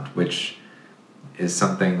around, which is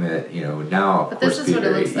something that, now of course be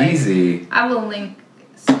very easy. I will link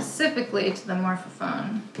specifically to the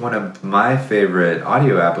Morphophone. One of my favorite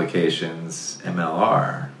audio applications,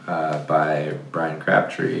 MLR, by Brian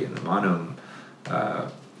Crabtree and the Monum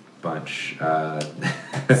bunch.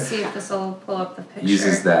 Let's see if this will pull up the picture.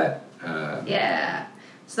 Uses that. Yeah.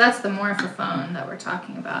 So that's the Morphophone that we're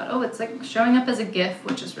talking about. Oh, it's like showing up as a GIF,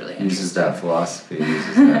 which is really interesting. Uses that philosophy,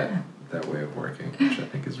 uses that way of working, which I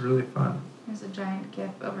think is really fun. There's a giant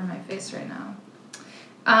GIF over my face right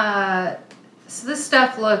now. So this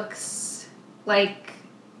stuff looks like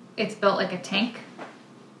it's built like a tank,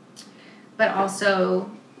 but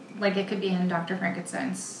also like it could be in Dr.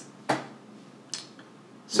 Frankenstein's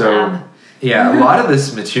lab. Yeah, a lot of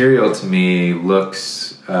this material to me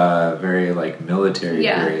looks very like military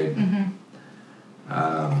grade. Mm-hmm.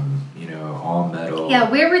 All metal. Yeah,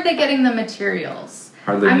 where were they getting the materials?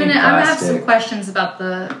 Hardly I'm any gonna have plastic. some questions about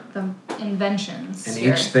the inventions. And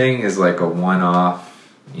here. each thing is like a one-off,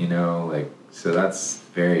 so that's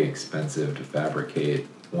very expensive to fabricate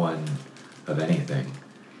one of anything.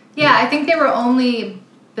 Yeah, I think they were only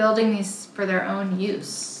building these for their own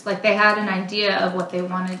use. Like they had an idea of what they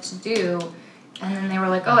wanted to do, and then they were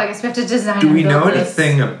like, "Oh, I guess we have to design." Do we know this.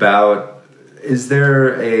 anything about? Is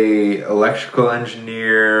there a electrical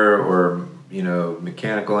engineer or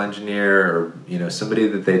mechanical engineer or somebody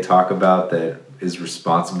that they talk about that is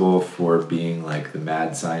responsible for being like the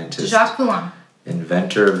mad scientist, Jacques Poulin,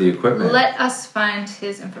 inventor of the equipment? Let us find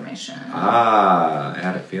his information. I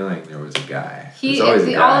had a feeling there was a guy.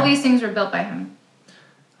 All of these things were built by him.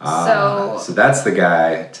 So that's the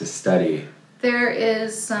guy to study. There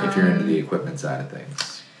is if you're into the equipment side of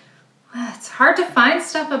things. It's hard to find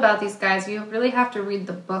stuff about these guys. You really have to read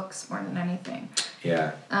the books more than anything.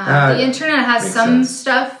 Yeah. The internet has some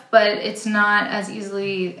stuff, but it's not as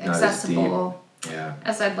easily accessible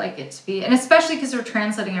as I'd like it to be. And especially because we're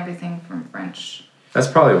translating everything from French. That's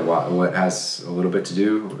probably what has a little bit to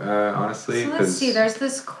do, honestly. So let's see. There's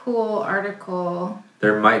this cool article.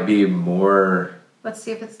 There might be more. Let's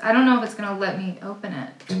see if it's... I don't know if it's going to let me open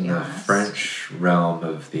it, to in be the honest. French realm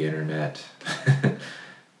of the internet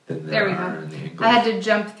than there we are go. in the English. I had to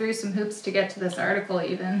jump through some hoops to get to this article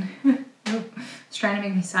even. It's trying to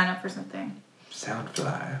make me sign up for something.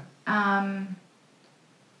 Soundfly.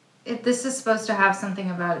 This is supposed to have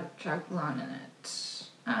something about Jacques Poulin in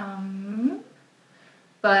it.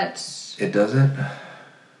 But... It doesn't?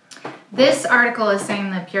 This article is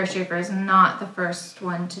saying that Pierre Schaeffer is not the first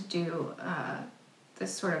one to do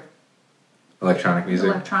this sort of electronic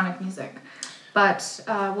music. But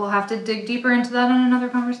we'll have to dig deeper into that in another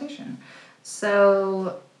conversation.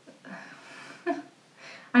 So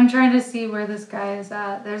I'm trying to see where this guy is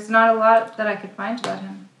at. There's not a lot that I could find about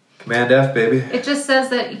him. Command F, baby. It just says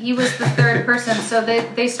that he was the third person. So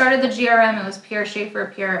they started the GRM. It was Pierre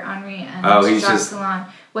Schaeffer, Pierre Henry, and Jacques Poulin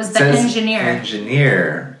was the engineer.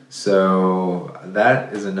 Engineer. So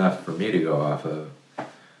that is enough for me to go off of.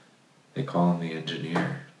 They call him the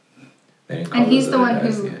engineer. And he's the one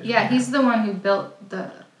who, he's the one who built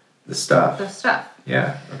the The stuff. The stuff.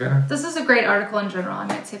 Yeah, okay. This is a great article in general. I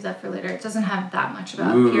might save that for later. It doesn't have that much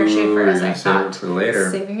about Pierre Schaeffer as I thought. Save it for later.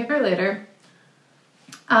 Saving it for later.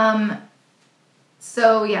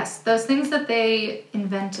 So yes, those things that they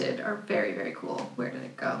invented are very, very cool. Where did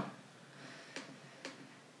it go?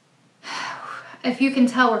 If you can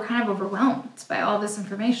tell, we're kind of overwhelmed by all this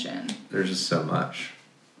information. There's just so much.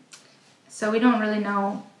 So we don't really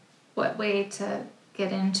know what way to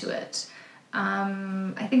get into it.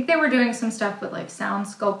 I think they were doing some stuff with like sound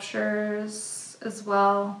sculptures as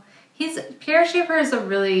well. Pierre Schaeffer is a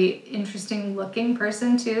really interesting looking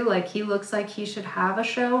person too. Like he looks like he should have a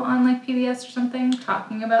show on like PBS or something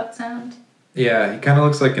talking about sound. Yeah, he kind of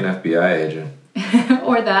looks like an FBI agent.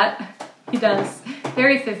 Or that. He does.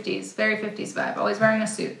 Very 50s vibe. Always wearing a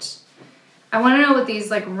suit. I want to know what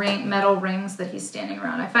these like metal rings that he's standing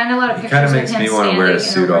around. I find a lot of pictures of him standing in a room. It kind of makes me want to wear a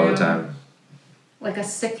suit all the time.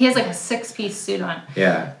 He has like a 6-piece suit on.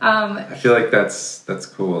 Yeah. I feel like that's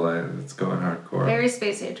cool. It's going hardcore. Very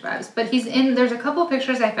space age vibes. But there's a couple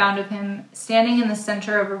pictures I found of him standing in the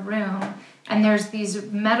center of a room, and there's these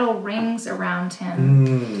metal rings around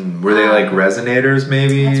him. Were they like resonators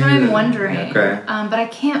maybe? That's what I'm wondering. Okay. But I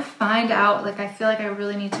can't find out. Like I feel like I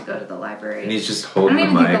really need to go to the library. And he's just holding the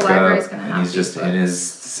mic up, and he's just in his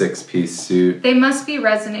 6-piece suit. They must be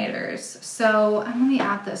resonators. So let me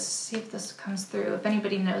add this, see if this comes through, if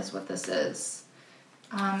anybody knows what this is.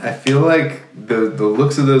 I feel like the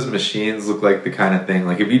looks of those machines look like the kind of thing,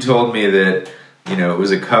 like if you told me that, you know, it was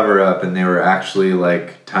a cover-up and they were actually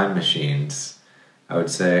like time machines, I would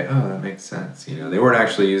say, oh, that makes sense. You know, they weren't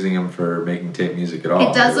actually using them for making tape music at all.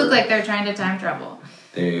 It does look like they're trying to time travel.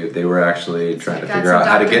 They were actually trying to figure out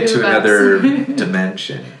how to get to another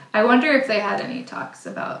dimension. I wonder if they had any talks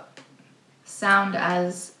about sound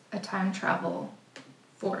as a time travel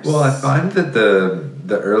force. Well, I find that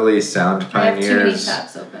the early sound pioneers... I have too many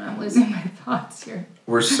tabs open. I'm losing my thoughts here.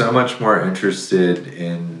 Were so much more interested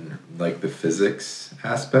in like the physics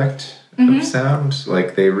aspect of sound.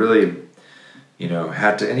 Like they really, you know,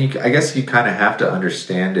 had to... And I guess you kind of have to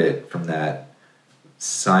understand it from that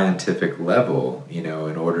scientific level, you know,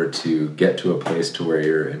 in order to get to a place to where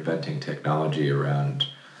you're inventing technology around,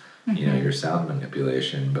 you know, your sound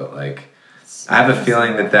manipulation. But like... I have a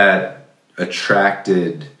feeling that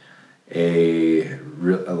attracted a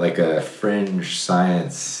fringe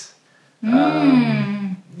science, you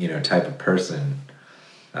know, type of person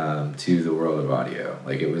to the world of audio.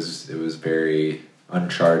 Like it was very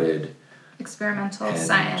uncharted, experimental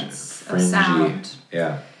science fringy. Of sound.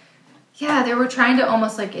 Yeah. Yeah, they were trying to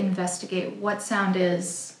almost like investigate what sound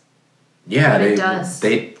is. Yeah, what it does.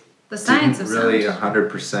 The science of sound. Really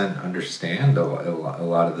 100% understand a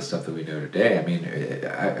lot of the stuff that we know today. I mean,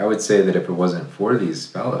 I would say that if it wasn't for these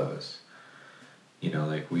fellows, you know,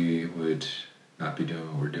 like we would not be doing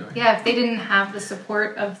what we're doing. Yeah, if they didn't have the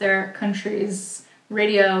support of their country's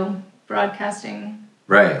radio broadcasting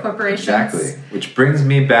corporations. Exactly. Which brings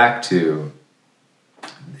me back to,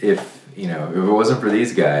 if it wasn't for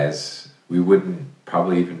these guys, we wouldn't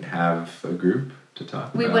probably even have a group to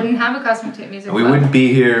talk about. We wouldn't have a Cosmic Tape Music Club. We wouldn't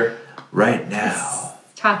be here right now.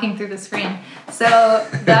 Talking through the screen. So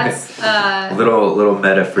that's... a little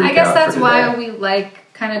meta freak out. I guess that's why we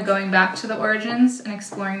like kind of going back to the origins and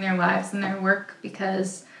exploring their lives and their work,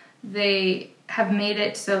 because they have made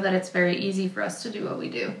it so that it's very easy for us to do what we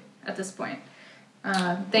do at this point.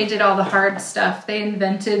 They did all the hard stuff. They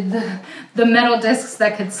invented the metal discs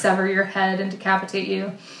that could sever your head and decapitate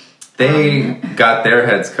you. They got their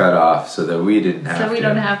heads cut off so that we didn't have to. So we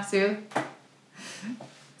don't have to.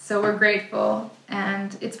 So we're grateful.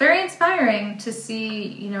 And it's very inspiring to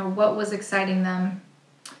see, what was exciting them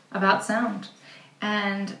about sound.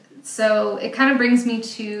 And so it kind of brings me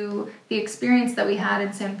to the experience that we had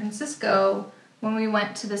in San Francisco when we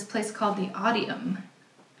went to this place called the Audium,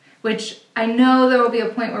 which I know there will be a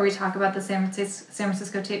point where we talk about the San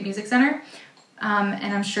Francisco Tape Music Center.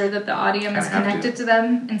 And I'm sure that the Audium is connected to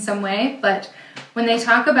them in some way. But when they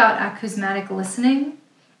talk about acousmatic listening,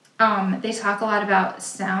 they talk a lot about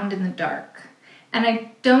sound in the dark. And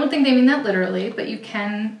I don't think they mean that literally, but you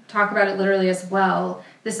can talk about it literally as well.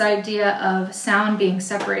 This idea of sound being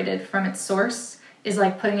separated from its source is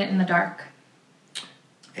like putting it in the dark.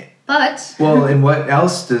 But... Well, and what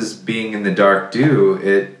else does being in the dark do?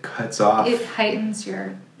 It cuts off... It heightens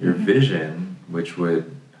your vision, which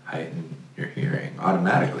would heighten your hearing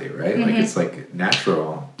automatically, right? Like it's like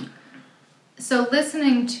natural. So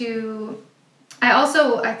listening to...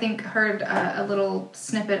 I think, heard a little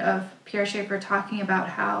snippet of Pierre Schaeffer talking about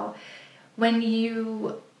how when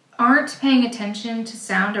you aren't paying attention to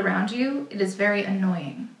sound around you, it is very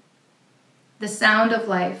annoying. The sound of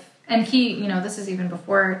life And this is even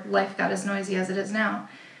before life got as noisy as it is now.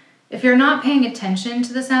 If you're not paying attention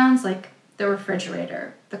to the sounds, like the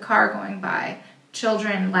refrigerator, the car going by,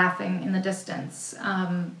 children laughing in the distance,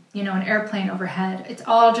 an airplane overhead, it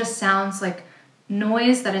all just sounds like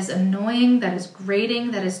noise that is annoying, that is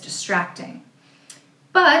grating, that is distracting.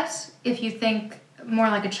 But if you think more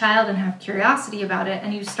like a child and have curiosity about it,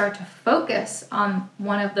 and you start to focus on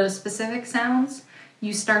one of those specific sounds,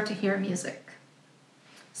 you start to hear music.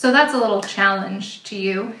 So that's a little challenge to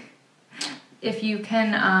you. If you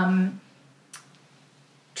can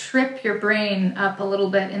trip your brain up a little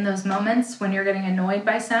bit in those moments when you're getting annoyed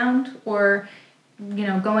by sound, or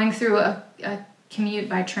going through a commute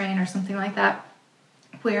by train or something like that,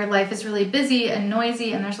 where life is really busy and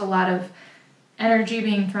noisy and there's a lot of energy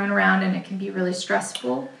being thrown around and it can be really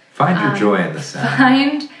stressful. Find your joy in the sound.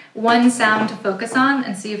 Find one sound to focus on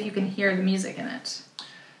and see if you can hear the music in it.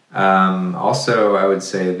 Also, I would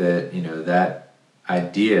say that, that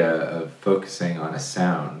idea of focusing on a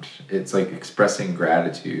sound, it's like expressing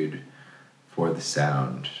gratitude for the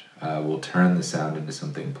sound will turn the sound into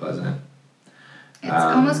something pleasant. It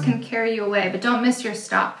almost can carry you away, but don't miss your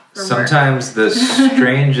stop for sometimes work. The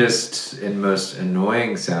strangest and most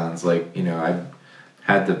annoying sounds, like, I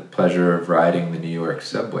had the pleasure of riding the New York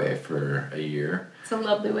subway for a year. It's a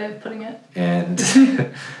lovely way of putting it. And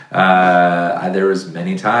there was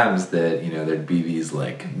many times that, there'd be these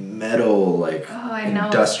like metal, like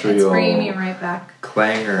industrial, it's bringing me right back.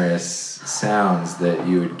 Clangorous sounds that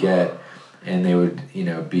you would get. And they would,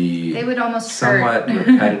 they would almost somewhat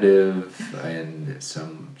repetitive and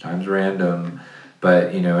sometimes random.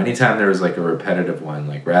 But, anytime there was like a repetitive one,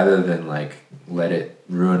 like rather than like let it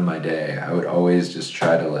ruin my day, I would always just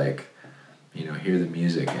try to like, hear the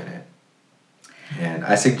music in it. And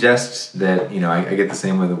I suggest that, I get the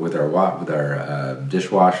same with our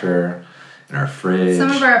dishwasher and our fridge. Some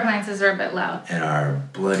of our appliances are a bit loud. And our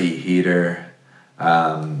bloody heater.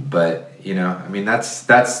 But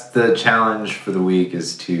that's the challenge for the week,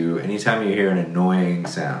 is to, anytime you hear an annoying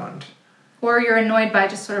sound, or you're annoyed by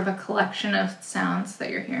just sort of a collection of sounds that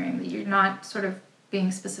you're hearing that you're not sort of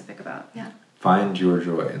being specific about. Yeah. Find your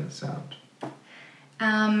joy in the sound.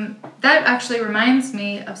 That actually reminds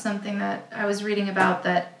me of something that I was reading about,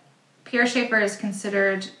 that Pierre Schaeffer is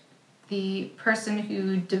considered the person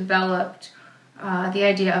who developed the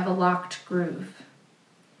idea of a locked groove.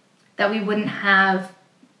 That we wouldn't have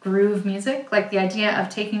groove music, like the idea of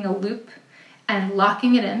taking a loop and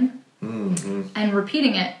locking it in and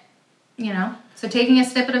repeating it, So taking a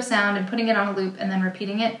snippet of sound and putting it on a loop and then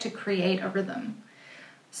repeating it to create a rhythm.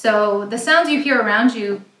 So the sounds you hear around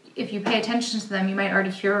you, if you pay attention to them, you might already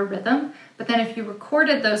hear a rhythm. But then if you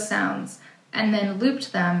recorded those sounds and then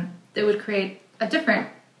looped them, they would create a different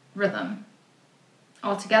rhythm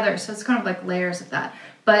altogether. So it's kind of like layers of that.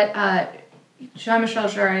 But Jean-Michel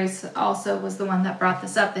Jarre also was the one that brought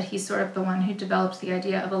this up, that he's sort of the one who developed the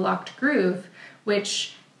idea of a locked groove,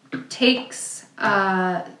 which takes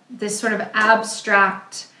this sort of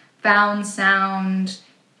abstract found sound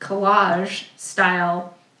collage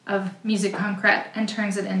style of musique concrète and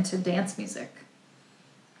turns it into dance music.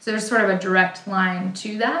 So there's sort of a direct line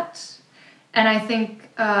to that. And I think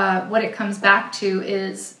what it comes back to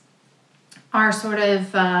is our sort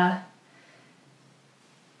of...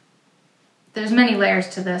 there's many layers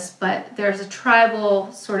to this, but there's a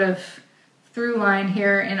tribal sort of through line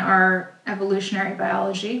here in our evolutionary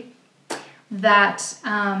biology that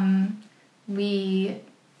we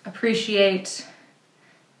appreciate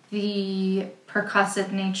the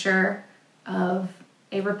percussive nature of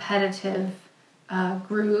a repetitive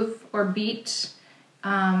groove or beat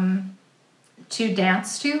to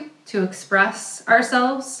dance to express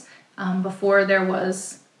ourselves before there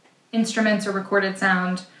was instruments or recorded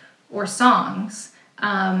sound or songs.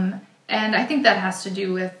 And I think that has to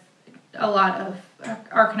do with a lot of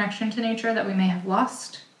our connection to nature that we may have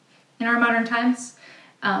lost in our modern times.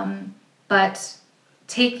 But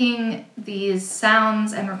taking these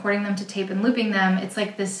sounds and recording them to tape and looping them, it's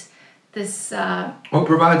like this well, it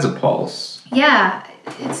provides a pulse. Yeah,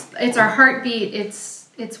 it's our heartbeat, it's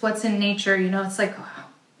what's in nature, it's like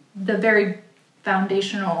the very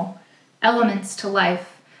foundational elements to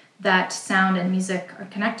life that sound and music are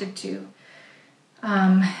connected to.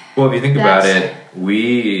 Well, if you think about it,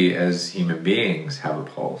 we as human beings have a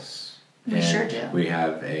pulse. We sure do. We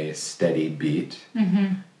have a steady beat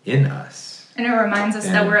in us. And it reminds us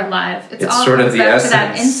that we're alive. It's all sort of the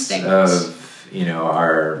essence of,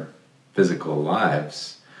 our physical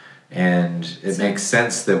lives. And it makes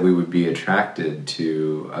sense that we would be attracted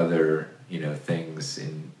to other, things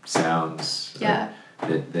in sounds. Yeah.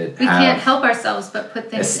 that we can't help ourselves but put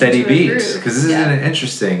things a steady into beat. a groove. Because this isn't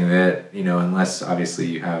interesting that, you know, unless obviously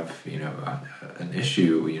you have, you know, an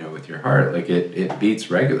issue, you know, with your heart, like it beats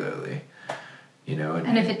regularly, you know.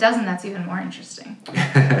 And if it doesn't, that's even more interesting.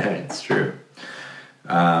 It's true.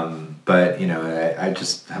 But, you know, I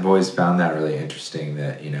just have always found that really interesting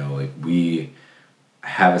that, you know, like we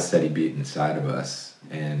have a steady beat inside of us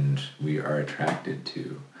and we are attracted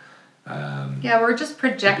to. We're just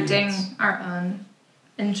projecting our own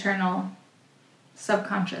internal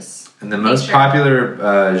subconscious. And the most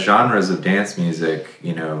popular genres of dance music,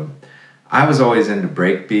 you know, I was always into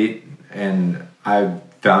breakbeat, and I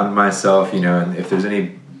found myself, you know, and if there's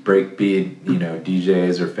any breakbeat, you know,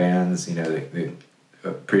 DJs or fans, you know, they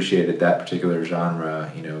appreciated that particular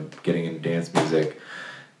genre, you know, getting into dance music,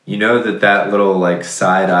 you know that little like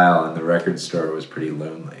side aisle in the record store was pretty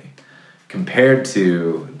lonely compared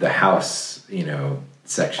to the house, you know,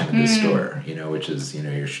 section of the store, you know, which is, you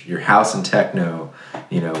know, your house and techno,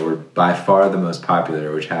 you know, were by far the most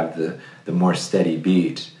popular, which have the more steady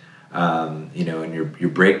beat. You know, and your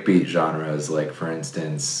breakbeat genres, like for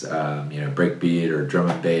instance, you know, breakbeat or drum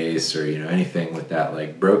and bass or, you know, anything with that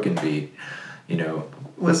like broken beat, you know,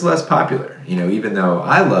 was less popular. You know, even though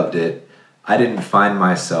I loved it, I didn't find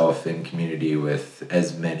myself in community with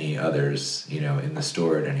as many others, you know, in the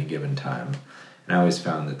store at any given time. And I always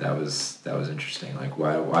found that was interesting. Like,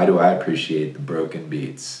 why do I appreciate the broken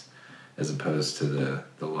beats as opposed to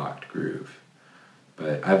the locked groove?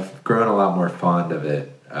 But I've grown a lot more fond of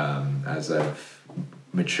it as I've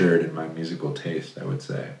matured in my musical taste, I would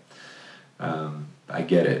say. I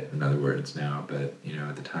get it, in other words, now. But, you know,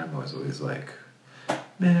 at the time I was always like,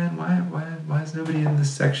 man, why is nobody in this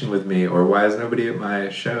section with me? Or why is nobody at my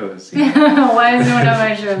shows? You know? Why is no one at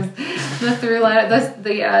my shows? The through line,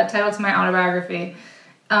 the title to my autobiography.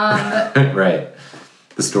 Right.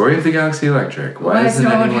 The story of the Galaxy Electric. Why isn't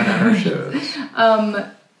anyone at our shows?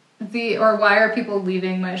 Why are people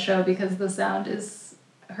leaving my show because the sound is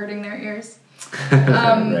hurting their ears?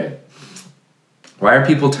 Right. Why are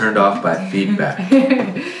people turned off by feedback?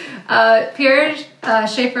 Pierre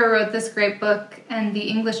Schaeffer wrote this great book, and the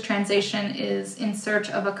English translation is In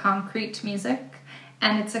Search of a Concrete Music,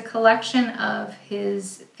 and it's a collection of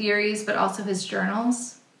his theories, but also his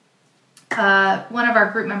journals. One of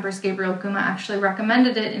our group members, Gabriel Guma, actually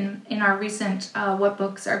recommended it in our recent What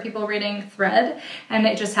Books Are People Reading thread, and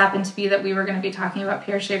it just happened to be that we were going to be talking about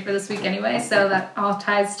Pierre Schaeffer this week anyway, so that all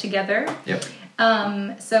ties together. Yep.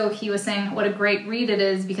 So he was saying what a great read it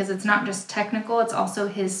is because it's not just technical, it's also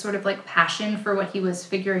his sort of like passion for what he was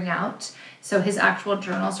figuring out. So his actual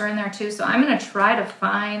journals are in there too. So I'm going to try to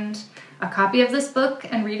find a copy of this book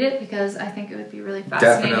and read it because I think it would be really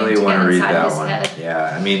fascinating. Definitely want to read that one. Head.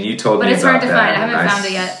 Yeah, I mean, you told me about that. But it's hard to find. I haven't found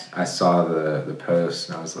it yet. I saw the post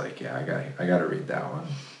and I was like, yeah, I got to read that one.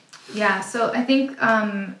 Yeah, so I think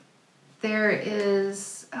there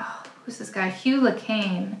is, who's this guy? Hugh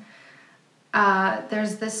LeCane.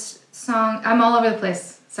 There's this song. I'm all over the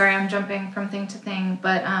place. Sorry, I'm jumping from thing to thing,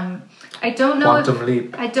 but I don't know. Quantum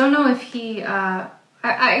Leap. I don't know if he.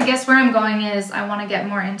 I guess where I'm going is I want to get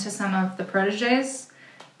more into some of the proteges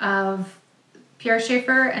of Pierre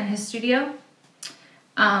Schaeffer and his studio,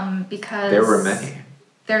 because there were many.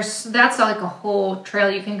 That's like a whole trail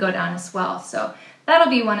you can go down as well. So that'll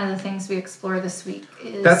be one of the things we explore this week.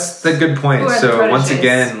 That's the good point. So once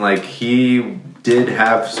again, like he did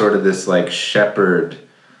have sort of this like shepherd,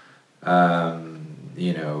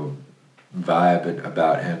 you know, vibe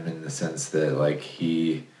about him in the sense that like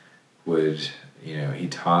he would, you know, he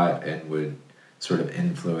taught and would sort of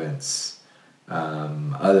influence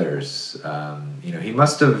others. You know, he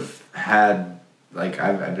must have had like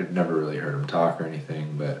I've never really heard him talk or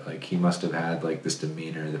anything, but like he must have had like this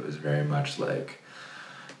demeanor that was very much like,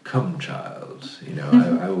 come child, you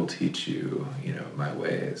know, I will teach you, you know, my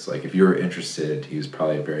ways. Like if you're interested, he was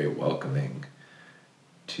probably very welcoming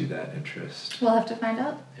to that interest. We'll have to find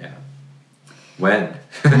out. Yeah. When?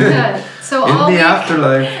 Good. So in the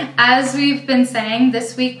afterlife. As we've been saying,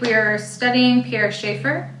 this week we are studying Pierre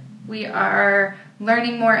Schaeffer. We are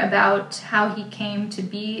learning more about how he came to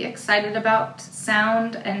be excited about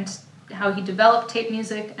sound and how he developed tape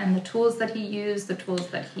music and the tools that he used, the tools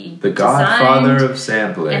that he the godfather of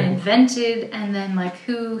sampling and invented, and then like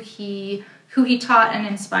who he taught and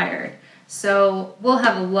inspired. So we'll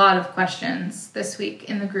have a lot of questions this week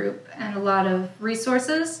in the group and a lot of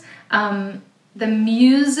resources. The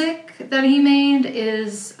music that he made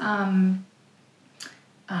is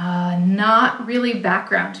not really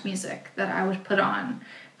background music that I would put on.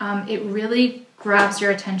 It really grabs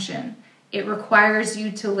your attention. It requires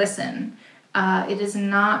you to listen. It is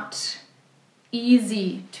not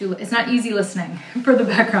it's not easy listening for the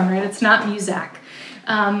background, right? It's not Muzak.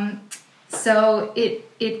 So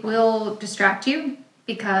it will distract you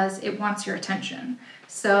because it wants your attention.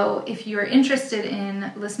 So if you're interested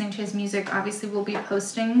in listening to his music, obviously we'll be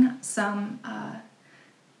posting some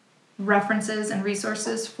references and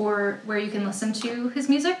resources for where you can listen to his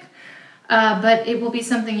music. But it will be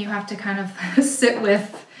something you have to kind of sit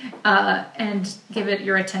with and give it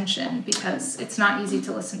your attention because it's not easy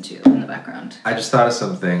to listen to in the background. I just thought of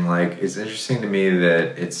something, like, it's interesting to me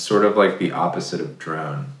that it's sort of like the opposite of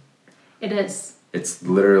drone. It is. It's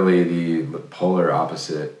literally the polar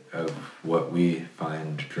opposite of what we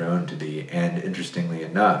find drone to be. And interestingly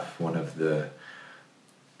enough, one of the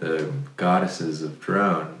goddesses of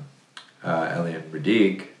drone, Eliane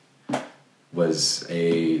Radigue, was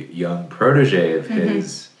a young protege of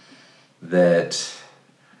his that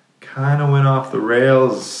kind of went off the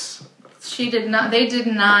rails. She did not. They did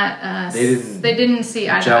not. They didn't see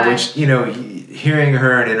eye to eye. Which, hearing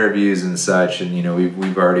her in interviews and such, and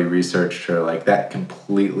we've already researched her. Like, that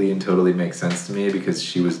completely and totally makes sense to me because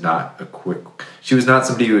she was not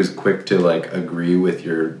somebody who was quick to like agree with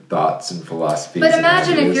your thoughts and philosophies. But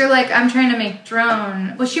imagine if you're like, I'm trying to make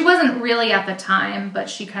drone. Well, she wasn't really at the time, but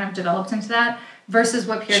she kind of developed into that. Versus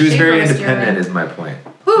what Pierre Schaeffer was doing. She was very independent, is my point.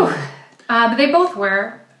 Whew. But they both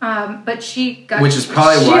were. But she got... Which is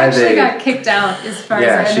probably why they got kicked out, as far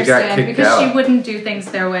as I understand. She got kicked because out. She wouldn't do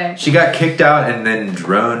things their way. She got kicked out and then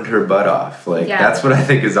droned her butt off. Like, that's what I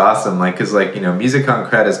think is awesome. Like, because, like, Musique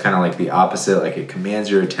Concrète is kind of like the opposite. Like, it commands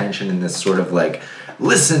your attention in this sort of, like,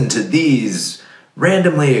 listen to these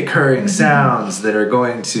randomly occurring sounds that are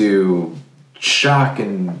going to shock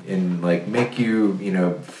and like, make you,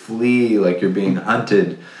 flee like you're being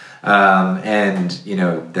hunted. And,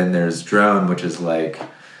 then there's drone, which is like...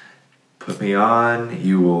 Put me on,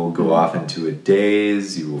 you will go off into a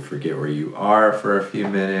daze, you will forget where you are for a few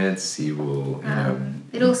minutes, you will,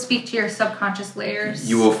 it'll speak to your subconscious layers.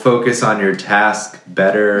 You will focus on your task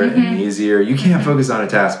better and easier. You can't focus on a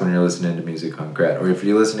task when you're listening to Musique Concrète, or if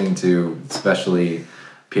you're listening to, especially,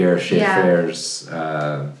 Pierre Schaeffer's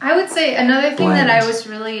I would say another thing that I was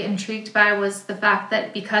really intrigued by was the fact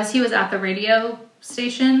that because he was at the radio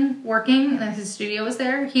station working, and his studio was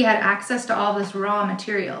there, he had access to all this raw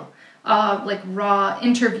material. Like raw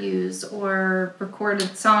interviews or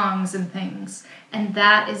recorded songs and things. And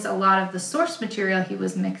that is a lot of the source material he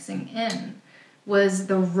was mixing in, was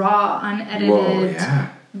the raw, unedited,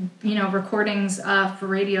 recordings for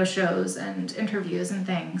radio shows and interviews and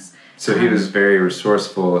things. So he was very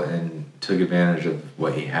resourceful and took advantage of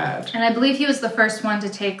what he had. And I believe he was the first one to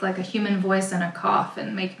take like a human voice and a cough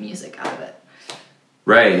and make music out of it.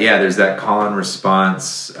 Right, yeah, there's that call and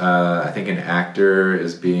response. I think an actor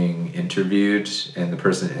is being interviewed, and the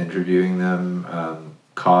person interviewing them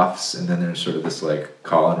coughs, and then there's sort of this like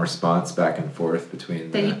call and response back and forth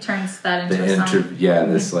between he turns that into a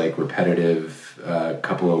song. This like repetitive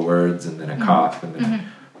couple of words, and then a cough, and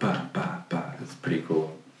then ba ba ba. It's pretty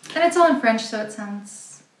cool. And it's all in French, so it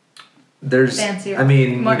sounds fancier. I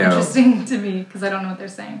mean, more interesting to me because I don't know what they're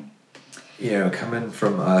saying. Coming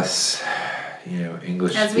from us.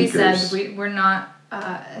 English as speakers. As we said, we're not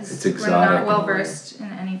well versed in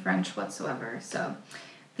any French whatsoever. So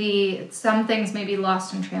some things may be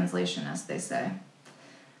lost in translation, as they say.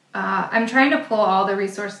 I'm trying to pull all the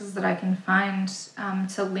resources that I can find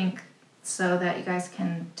to link so that you guys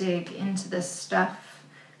can dig into this stuff.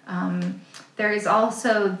 There is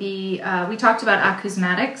also we talked about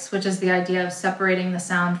acousmatics, which is the idea of separating the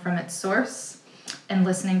sound from its source and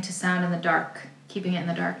listening to sound in the dark, keeping it in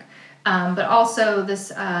the dark. But also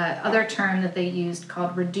this other term that they used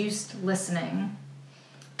called reduced listening.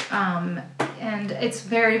 And it's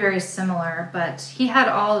very, very similar, but he had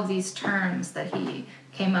all of these terms that he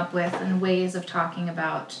came up with and ways of talking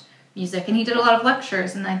about music. And he did a lot of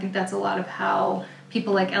lectures, and I think that's a lot of how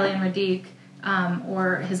people like Eliane Radigue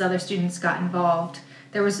or his other students got involved.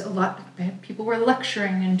 There was a lot, people were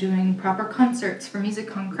lecturing and doing proper concerts for Musique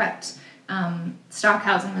Concrète.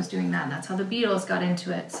 Stockhausen was doing that, and that's how the Beatles got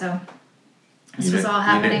into it. So this was all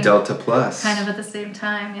happening Unit Delta Plus. kind of at the same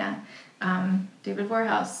time, David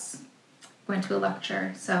Warhouse went to a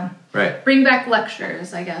lecture. So bring back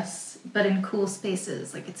lectures, I guess, but in cool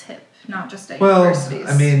spaces, like it's hip, not just at universities.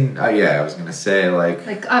 I mean, I was going to say,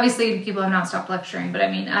 like obviously people have not stopped lecturing, but I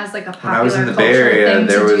mean, as like a popular when I was in the Bay Area,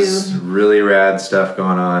 there was really rad stuff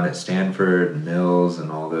going on at Stanford and Mills and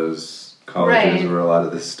all those colleges where a lot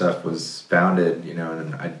of this stuff was founded,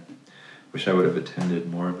 and I wish I would have attended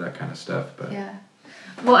more of that kind of stuff. But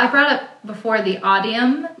well, I brought up before the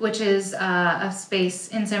Audium, which is a space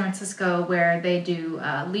in San Francisco where they do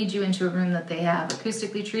lead you into a room that they have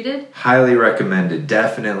acoustically treated. Highly recommended.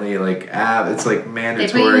 Definitely, like, it's like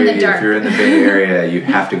mandatory. You in the dark. If you're in the Bay Area, you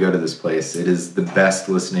have to go to this place. It is the best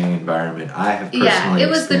listening environment I have personally it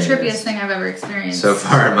was the experienced trippiest thing I've ever experienced so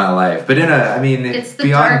far in my life. But it's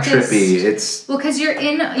beyond darkest, trippy. It's well, because you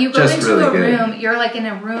go into really a room. You're like in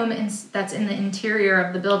a room that's in the interior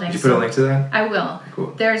of the building. Did you put a link to that? I will.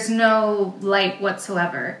 Cool. There's no light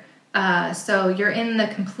whatsoever. So you're in the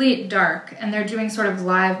complete dark, and they're doing sort of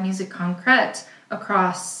live musique concrète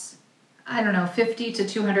across, I don't know, 50 to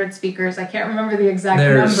 200 speakers. I can't remember the exact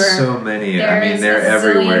number. There's so many. They're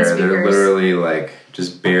everywhere. Speakers. They're literally like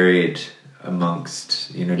just buried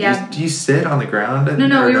amongst, do you sit on the ground?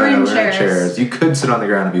 No, we were in chairs. You could sit on the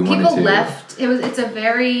ground if you wanted to. People left. It's a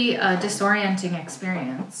very disorienting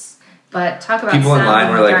experience. But talk about people in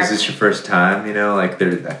line were like, "Is this your first time?" I feel like they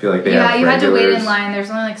have you regulars. had to wait in line. There's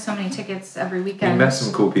only like so many tickets every weekend. We met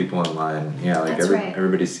some cool people in line. Yeah, like right.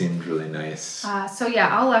 Everybody seemed really nice.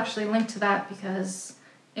 I'll actually link to that because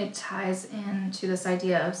it ties into this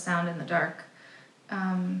idea of sound in the dark.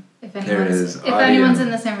 If anyone's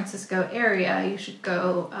in the San Francisco area, you should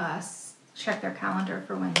go check their calendar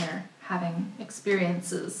for when they're having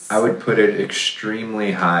experiences. I would put it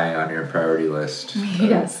extremely high on your priority list.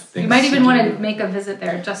 Yes. You might even want to make a visit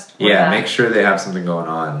there just for that. Make sure they have something going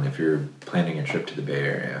on if you're planning a trip to the Bay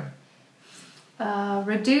Area.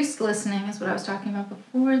 Reduced listening is what I was talking about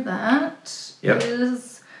before that. Yep.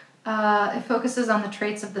 It focuses on the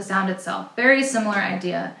traits of the sound itself. Very similar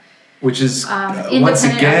idea. Which is, once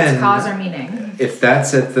again, of its cause or meaning. If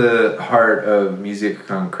that's at the heart of musique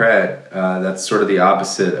concrète, that's sort of the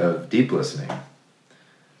opposite of deep listening.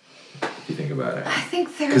 If you think about it, I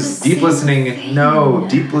think they're because deep listening. Thing. No,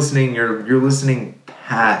 deep listening. You're listening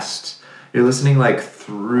past. You're listening like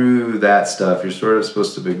through that stuff. You're sort of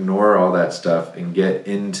supposed to ignore all that stuff and get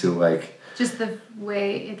into like just the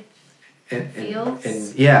way it feels.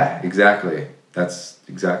 And yeah, exactly. That's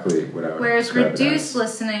exactly what I would Whereas reduced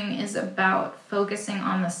listening is about focusing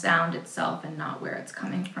on the sound itself and not where it's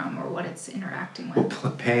coming from or what it's interacting with.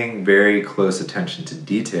 Well, paying very close attention to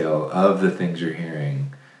detail of the things you're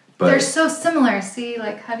hearing. But they're so similar. See,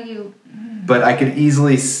 like, how do you... But I could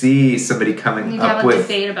easily see somebody coming up with... have a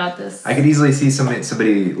debate about this. I could easily see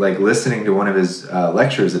somebody like listening to one of his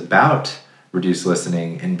lectures about reduced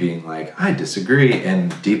listening and being like, I disagree,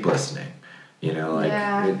 and deep listening.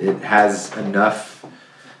 It has enough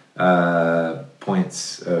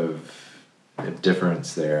points of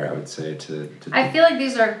difference there, I would say. I feel like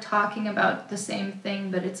these are talking about the same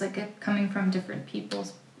thing, but it's like coming from different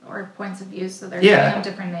people's or points of view, so they're giving them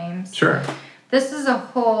different names. Sure. This is a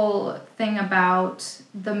whole thing about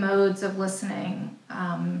the modes of listening.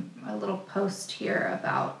 A little post here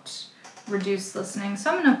about reduced listening.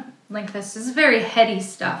 So I'm going to link this. This is very heady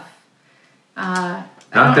stuff.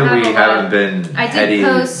 Not that we haven't been heady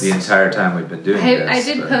the entire time we've been doing this. I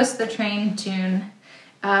did post the train tune,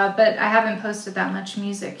 but I haven't posted that much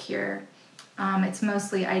music here. It's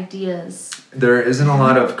mostly ideas. There isn't a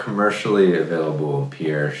lot of commercially available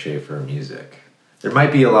Pierre Schaeffer music. There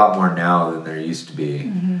might be a lot more now than there used to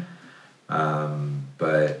be. Mm-hmm.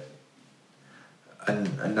 But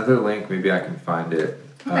another link, maybe I can find it.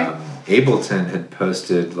 Okay. Ableton had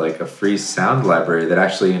posted like a free sound library that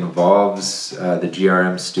actually involves the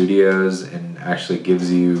GRM studios and actually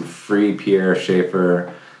gives you free Pierre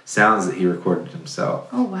Schaeffer sounds that he recorded himself.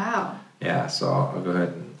 Oh, wow. Yeah, so I'll go ahead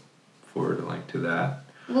and forward a link to that.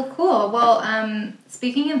 Well, cool. Well,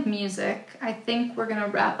 speaking of music, I think we're going to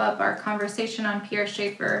wrap up our conversation on Pierre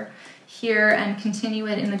Schaeffer here and continue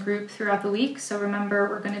it in the group throughout the week. So remember,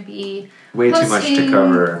 we're going to be way too much to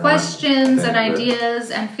cover. Questions and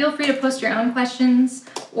ideas, and feel free to post your own questions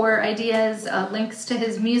or ideas, links to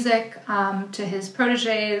his music, to his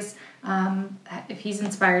proteges, if he's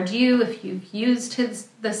inspired you, if you've used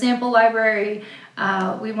the sample library.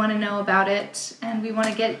 We want to know about it, and we want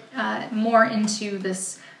to get more into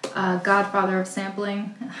this godfather of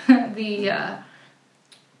sampling,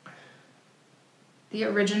 the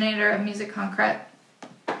originator of musique concrète,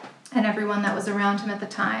 and everyone that was around him at the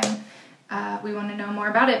time. We want to know more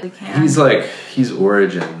about it. We can. He's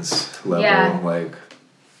origins level. Yeah.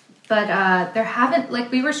 But there haven't,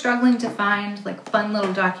 we were struggling to find fun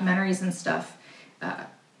little documentaries and stuff.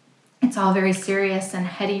 It's all very serious and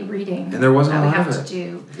heady reading. And there wasn't a lot of it. To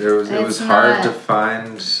do. It was hard to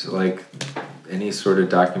find any sort of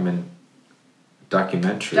documentary.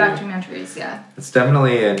 Documentaries, yeah. It's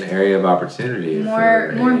definitely an area of opportunity.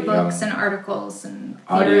 More books and articles and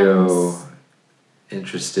audio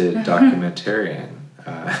interested documentarian.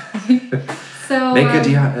 So make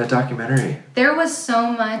a documentary. There was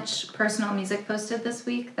so much personal music posted this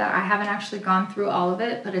week that I haven't actually gone through all of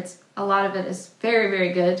it, but a lot of it is very,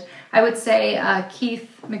 very good. I would say Keith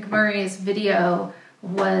McMurray's video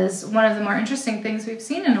was one of the more interesting things we've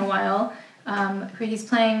seen in a while. He's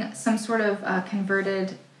playing some sort of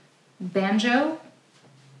converted banjo.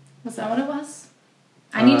 Was that what it was?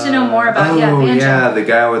 I need to know more about banjo. Yeah, the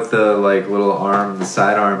guy with the little arm, the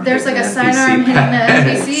sidearm. There's like a sidearm hitting the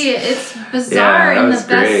NPC. It's bizarre in the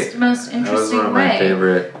best, most interesting way. That was one of my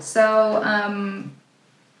favorite. So,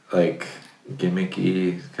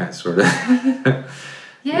 gimmicky kind of sort of.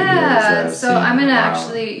 Yeah. So I'm gonna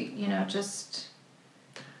actually, just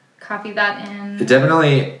copy that in.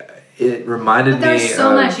 It reminded me. There's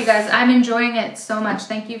so much, you guys. I'm enjoying it so much.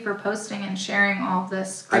 Thank you for posting and sharing all of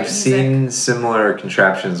this great music. I've seen similar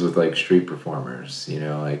contraptions with street performers.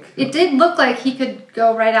 It did look like he could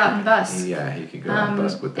go right out and busk. Yeah, he could go out and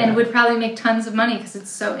busk with that, and would probably make tons of money because it's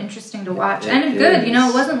so interesting to watch and good. It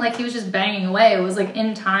wasn't like he was just banging away. It was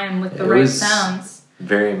in time with the right sounds.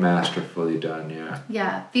 Very masterfully done. Yeah.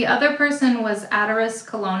 Yeah. The other person was Adaris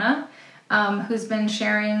Colonna, who's been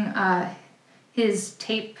sharing his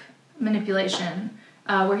tape manipulation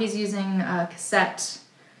where he's using cassette.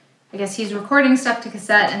 I guess he's recording stuff to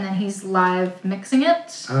cassette and then he's live mixing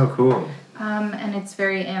it. Oh, cool. And it's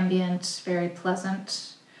very ambient, very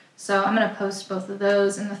pleasant. So I'm going to post both of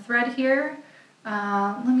those in the thread here.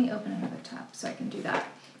 Let me open another tab so I can do that.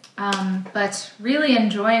 But really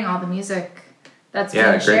enjoying all the music that's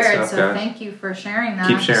being shared. So guys. Thank you for sharing that.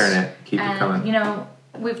 Keep sharing it. Keep it coming.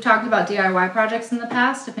 We've talked about DIY projects in the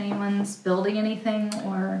past. If anyone's building anything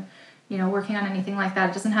or working on anything like that,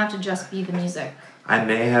 it doesn't have to just be the music. I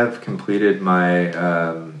may have completed my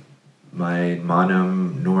my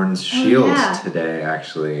Monum Norns shield today,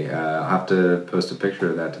 actually. I'll have to post a picture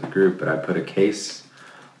of that to the group, but I put a case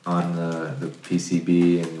on the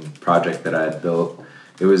PCB and project that I had built.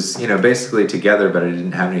 It was, basically together, but I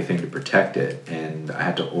didn't have anything to protect it, and I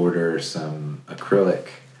had to order some acrylic,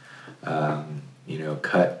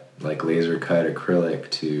 cut, laser cut acrylic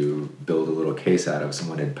to build a little case out of.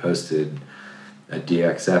 Someone had posted a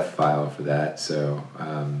DXF file for that, so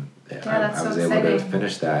I was able to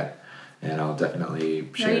finish that, and I'll definitely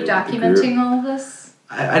share it with the group. Are you documenting all of this?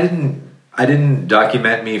 I didn't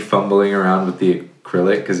document me fumbling around with the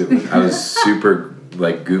acrylic because I was super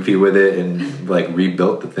goofy with it and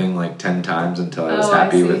rebuilt the thing 10 times until I was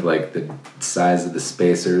happy with the size of the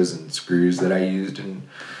spacers and screws that I used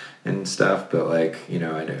and stuff, but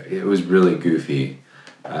it was really goofy,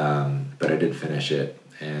 but I did finish it,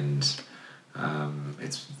 and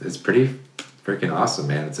it's pretty freaking awesome,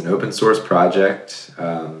 man. It's an open source project.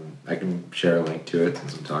 I can share a link to it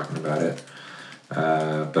since I'm talking about it,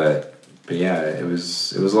 but yeah, it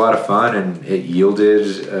was a lot of fun, and it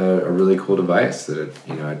yielded a really cool device that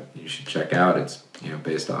you should check out. It's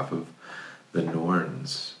based off of the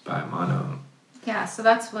Norns by Monum. Yeah, so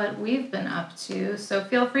that's what we've been up to. So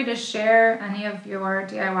feel free to share any of your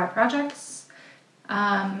DIY projects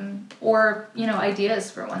or, ideas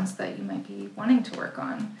for ones that you might be wanting to work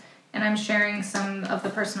on. And I'm sharing some of the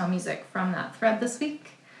personal music from that thread this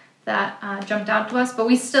week that jumped out to us. But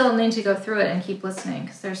we still need to go through it and keep listening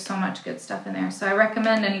because there's so much good stuff in there. So I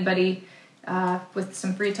recommend anybody with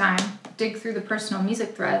some free time dig through the personal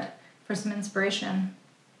music thread for some inspiration.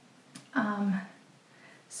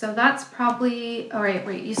 So that's probably... All right,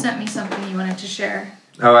 wait, you sent me something you wanted to share.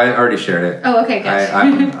 Oh, I already shared it. Oh, okay, good.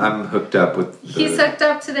 I'm hooked up with... He's hooked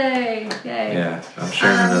up today. Yay. Yeah, I'm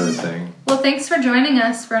sharing another thing. Well, thanks for joining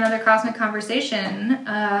us for another Cosmic Conversation.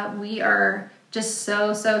 We are just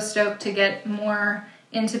so stoked to get more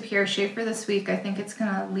into Pierre Schaeffer this week. I think it's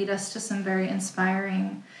going to lead us to some very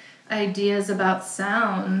inspiring ideas about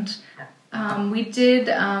sound. We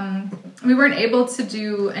weren't able to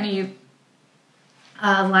do any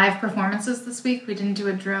live performances this week. We didn't do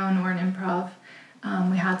a drone or an improv.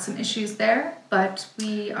 We had some issues there, but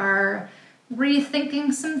we are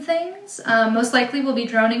rethinking some things. Most likely we'll be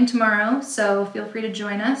droning tomorrow, so feel free to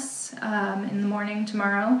join us in the morning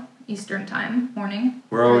tomorrow, Eastern time, morning.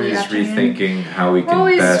 We're always rethinking how we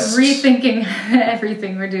can best... rethinking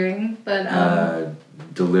everything we're doing, but...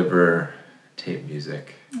 deliver tape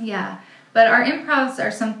music. Yeah, but our improvs are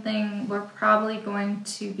something we're probably going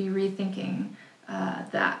to be rethinking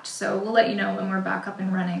that. So we'll let you know when we're back up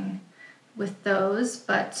and running with those,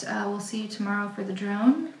 but we'll see you tomorrow for the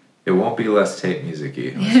drone. It won't be less tape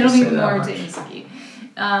music-y. It'll be more tape music-y.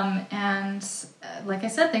 And like I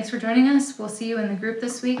said, thanks for joining us. We'll see you in the group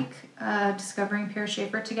this week, discovering Pierre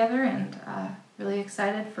Schaeffer together, and really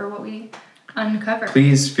excited for what we uncover.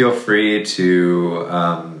 Please feel free to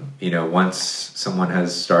once someone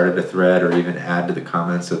has started a thread or even add to the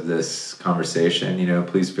comments of this conversation,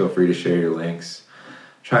 please feel free to share your links.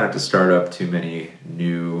 Try not to start up too many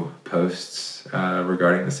new posts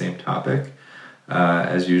regarding the same topic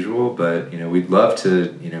as usual, but we'd love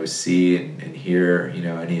to see and hear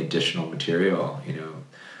any additional material.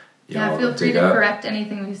 Feel free to correct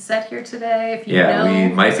anything we've said here today. If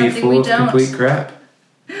we might be full of complete crap.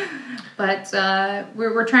 But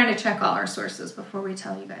we're trying to check all our sources before we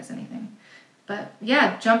tell you guys anything. But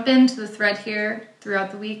jump into the thread here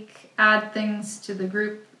throughout the week, add things to the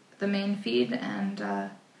group, the main feed, and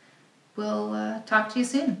we'll talk to you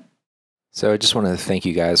soon. So I just want to thank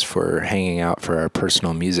you guys for hanging out for our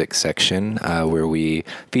personal music section, where we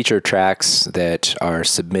feature tracks that are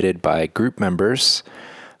submitted by group members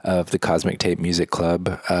of the Cosmic Tape Music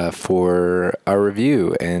Club for our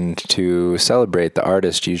review and to celebrate the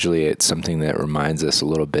artist. Usually it's something that reminds us a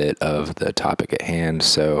little bit of the topic at hand.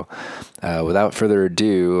 So without further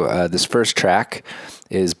ado, this first track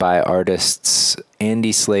is by artists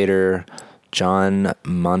Andy Slater, John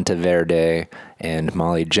Monteverde, and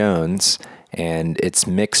Molly Jones, and it's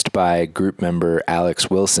mixed by group member Alex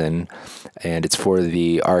Wilson, and it's for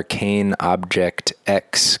the Arcane Object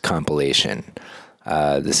X compilation.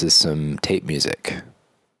 This is some tape music.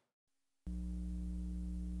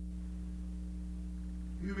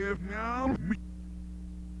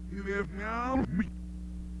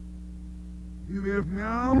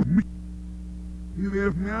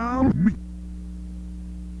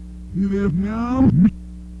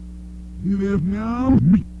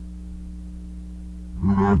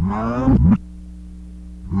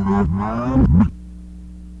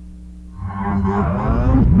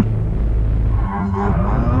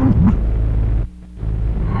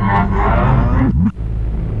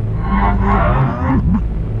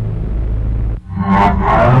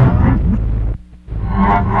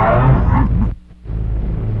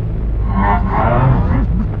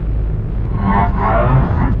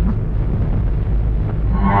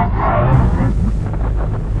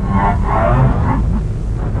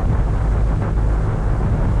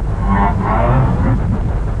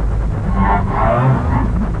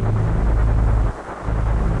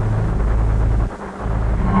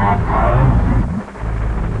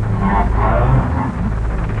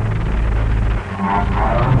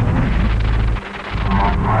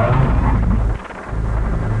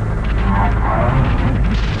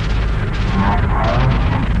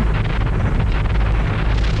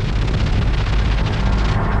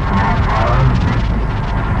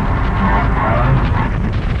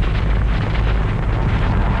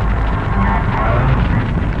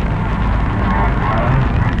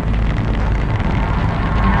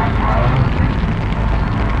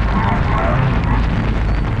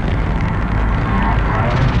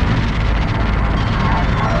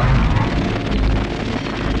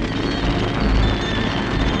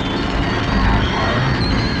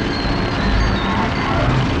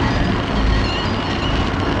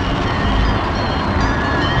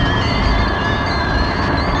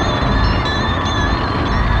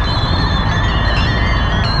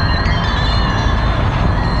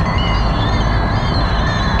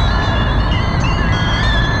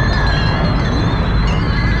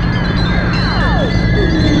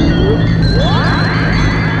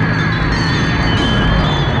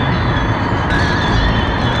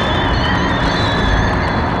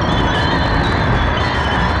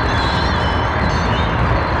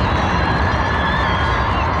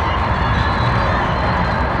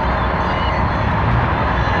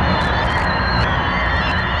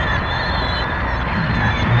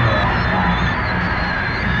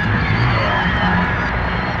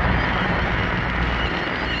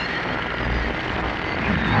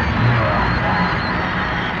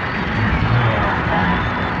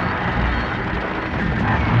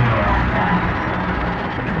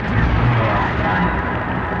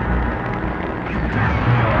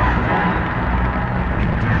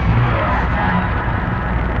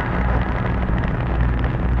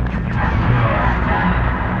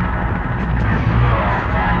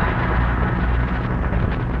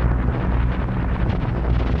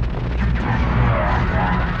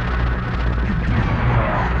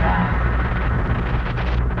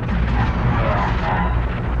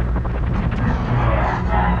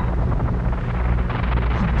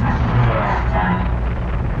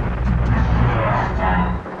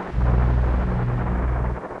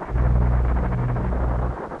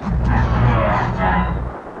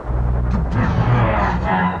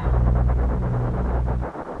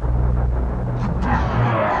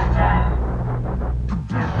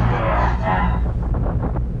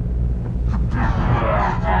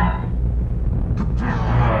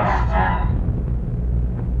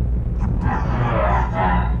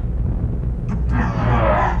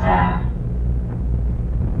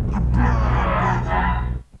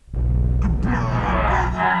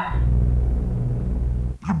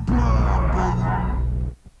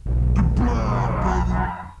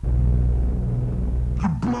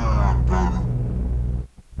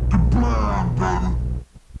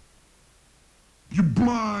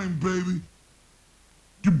 blind, baby.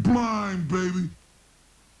 You're blind, baby.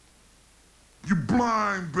 You're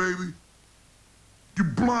blind, baby. You're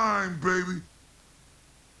blind, baby.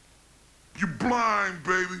 You're blind,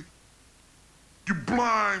 baby. You're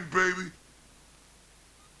blind, baby.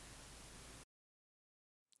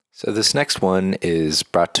 So this next one is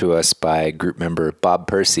brought to us by group member Bob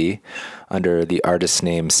Percy under the artist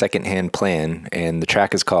name Secondhand Plan, and the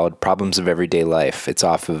track is called Problems of Everyday Life. It's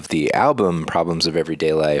off of the album Problems of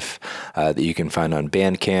Everyday Life that you can find on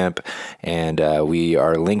Bandcamp, and we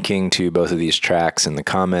are linking to both of these tracks in the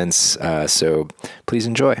comments, so please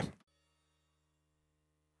enjoy.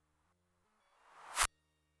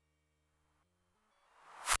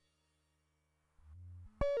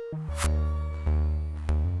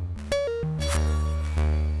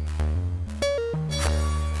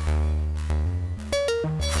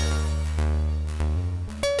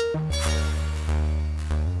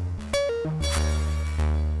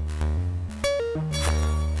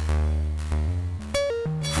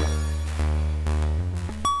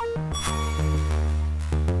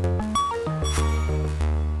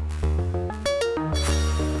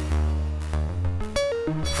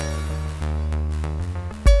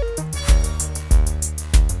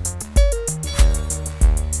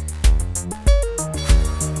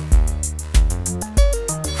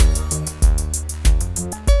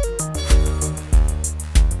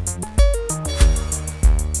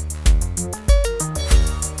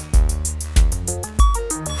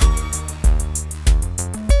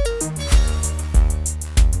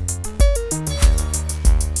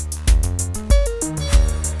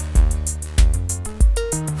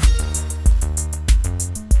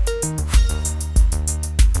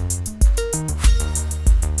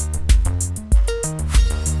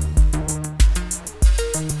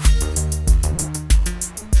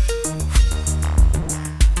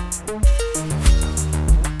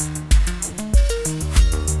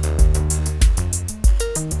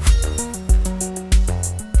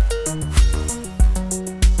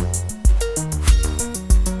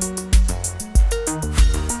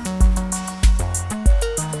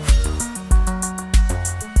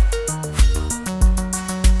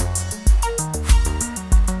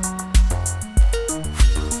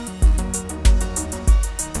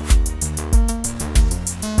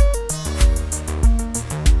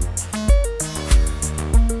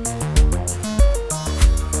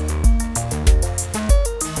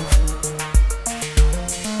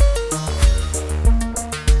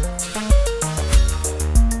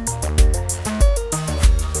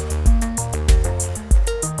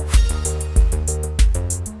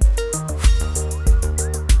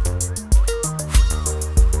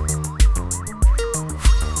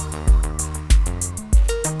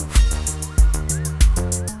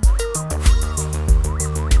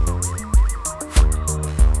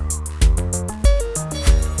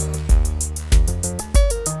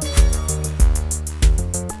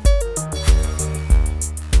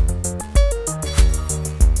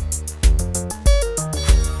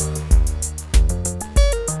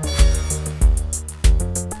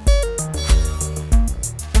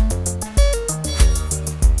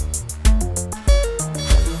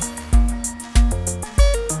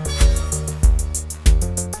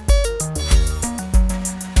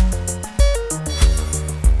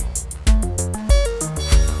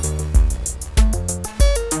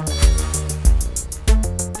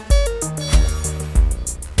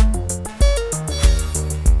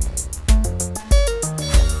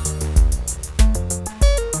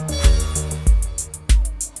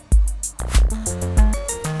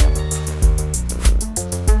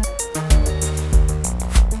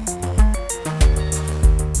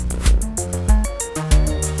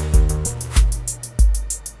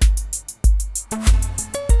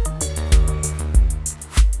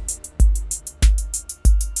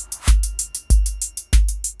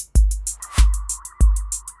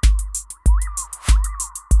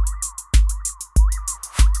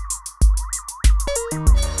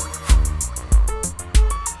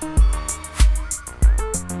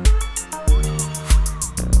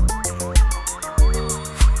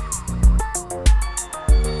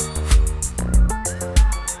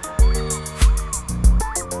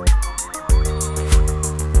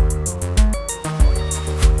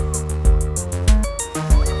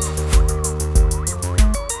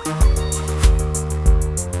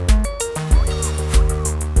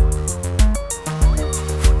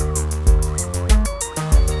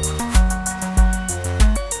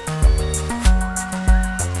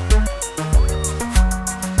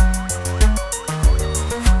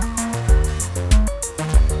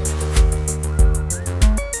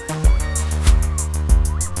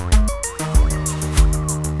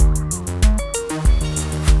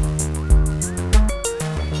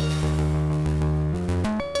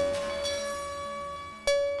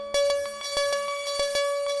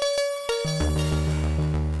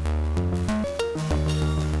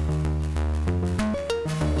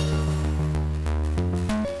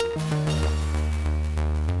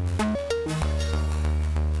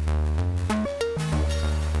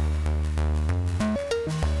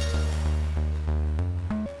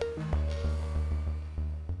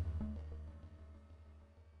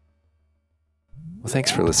 Thanks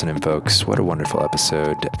for listening, folks. What a wonderful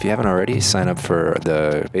episode. If you haven't already, sign up for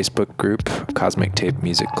the Facebook group, Cosmic Tape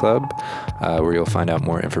Music Club, where you'll find out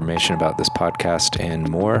more information about this podcast and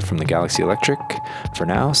more from the Galaxy Electric. For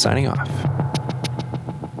now, signing off.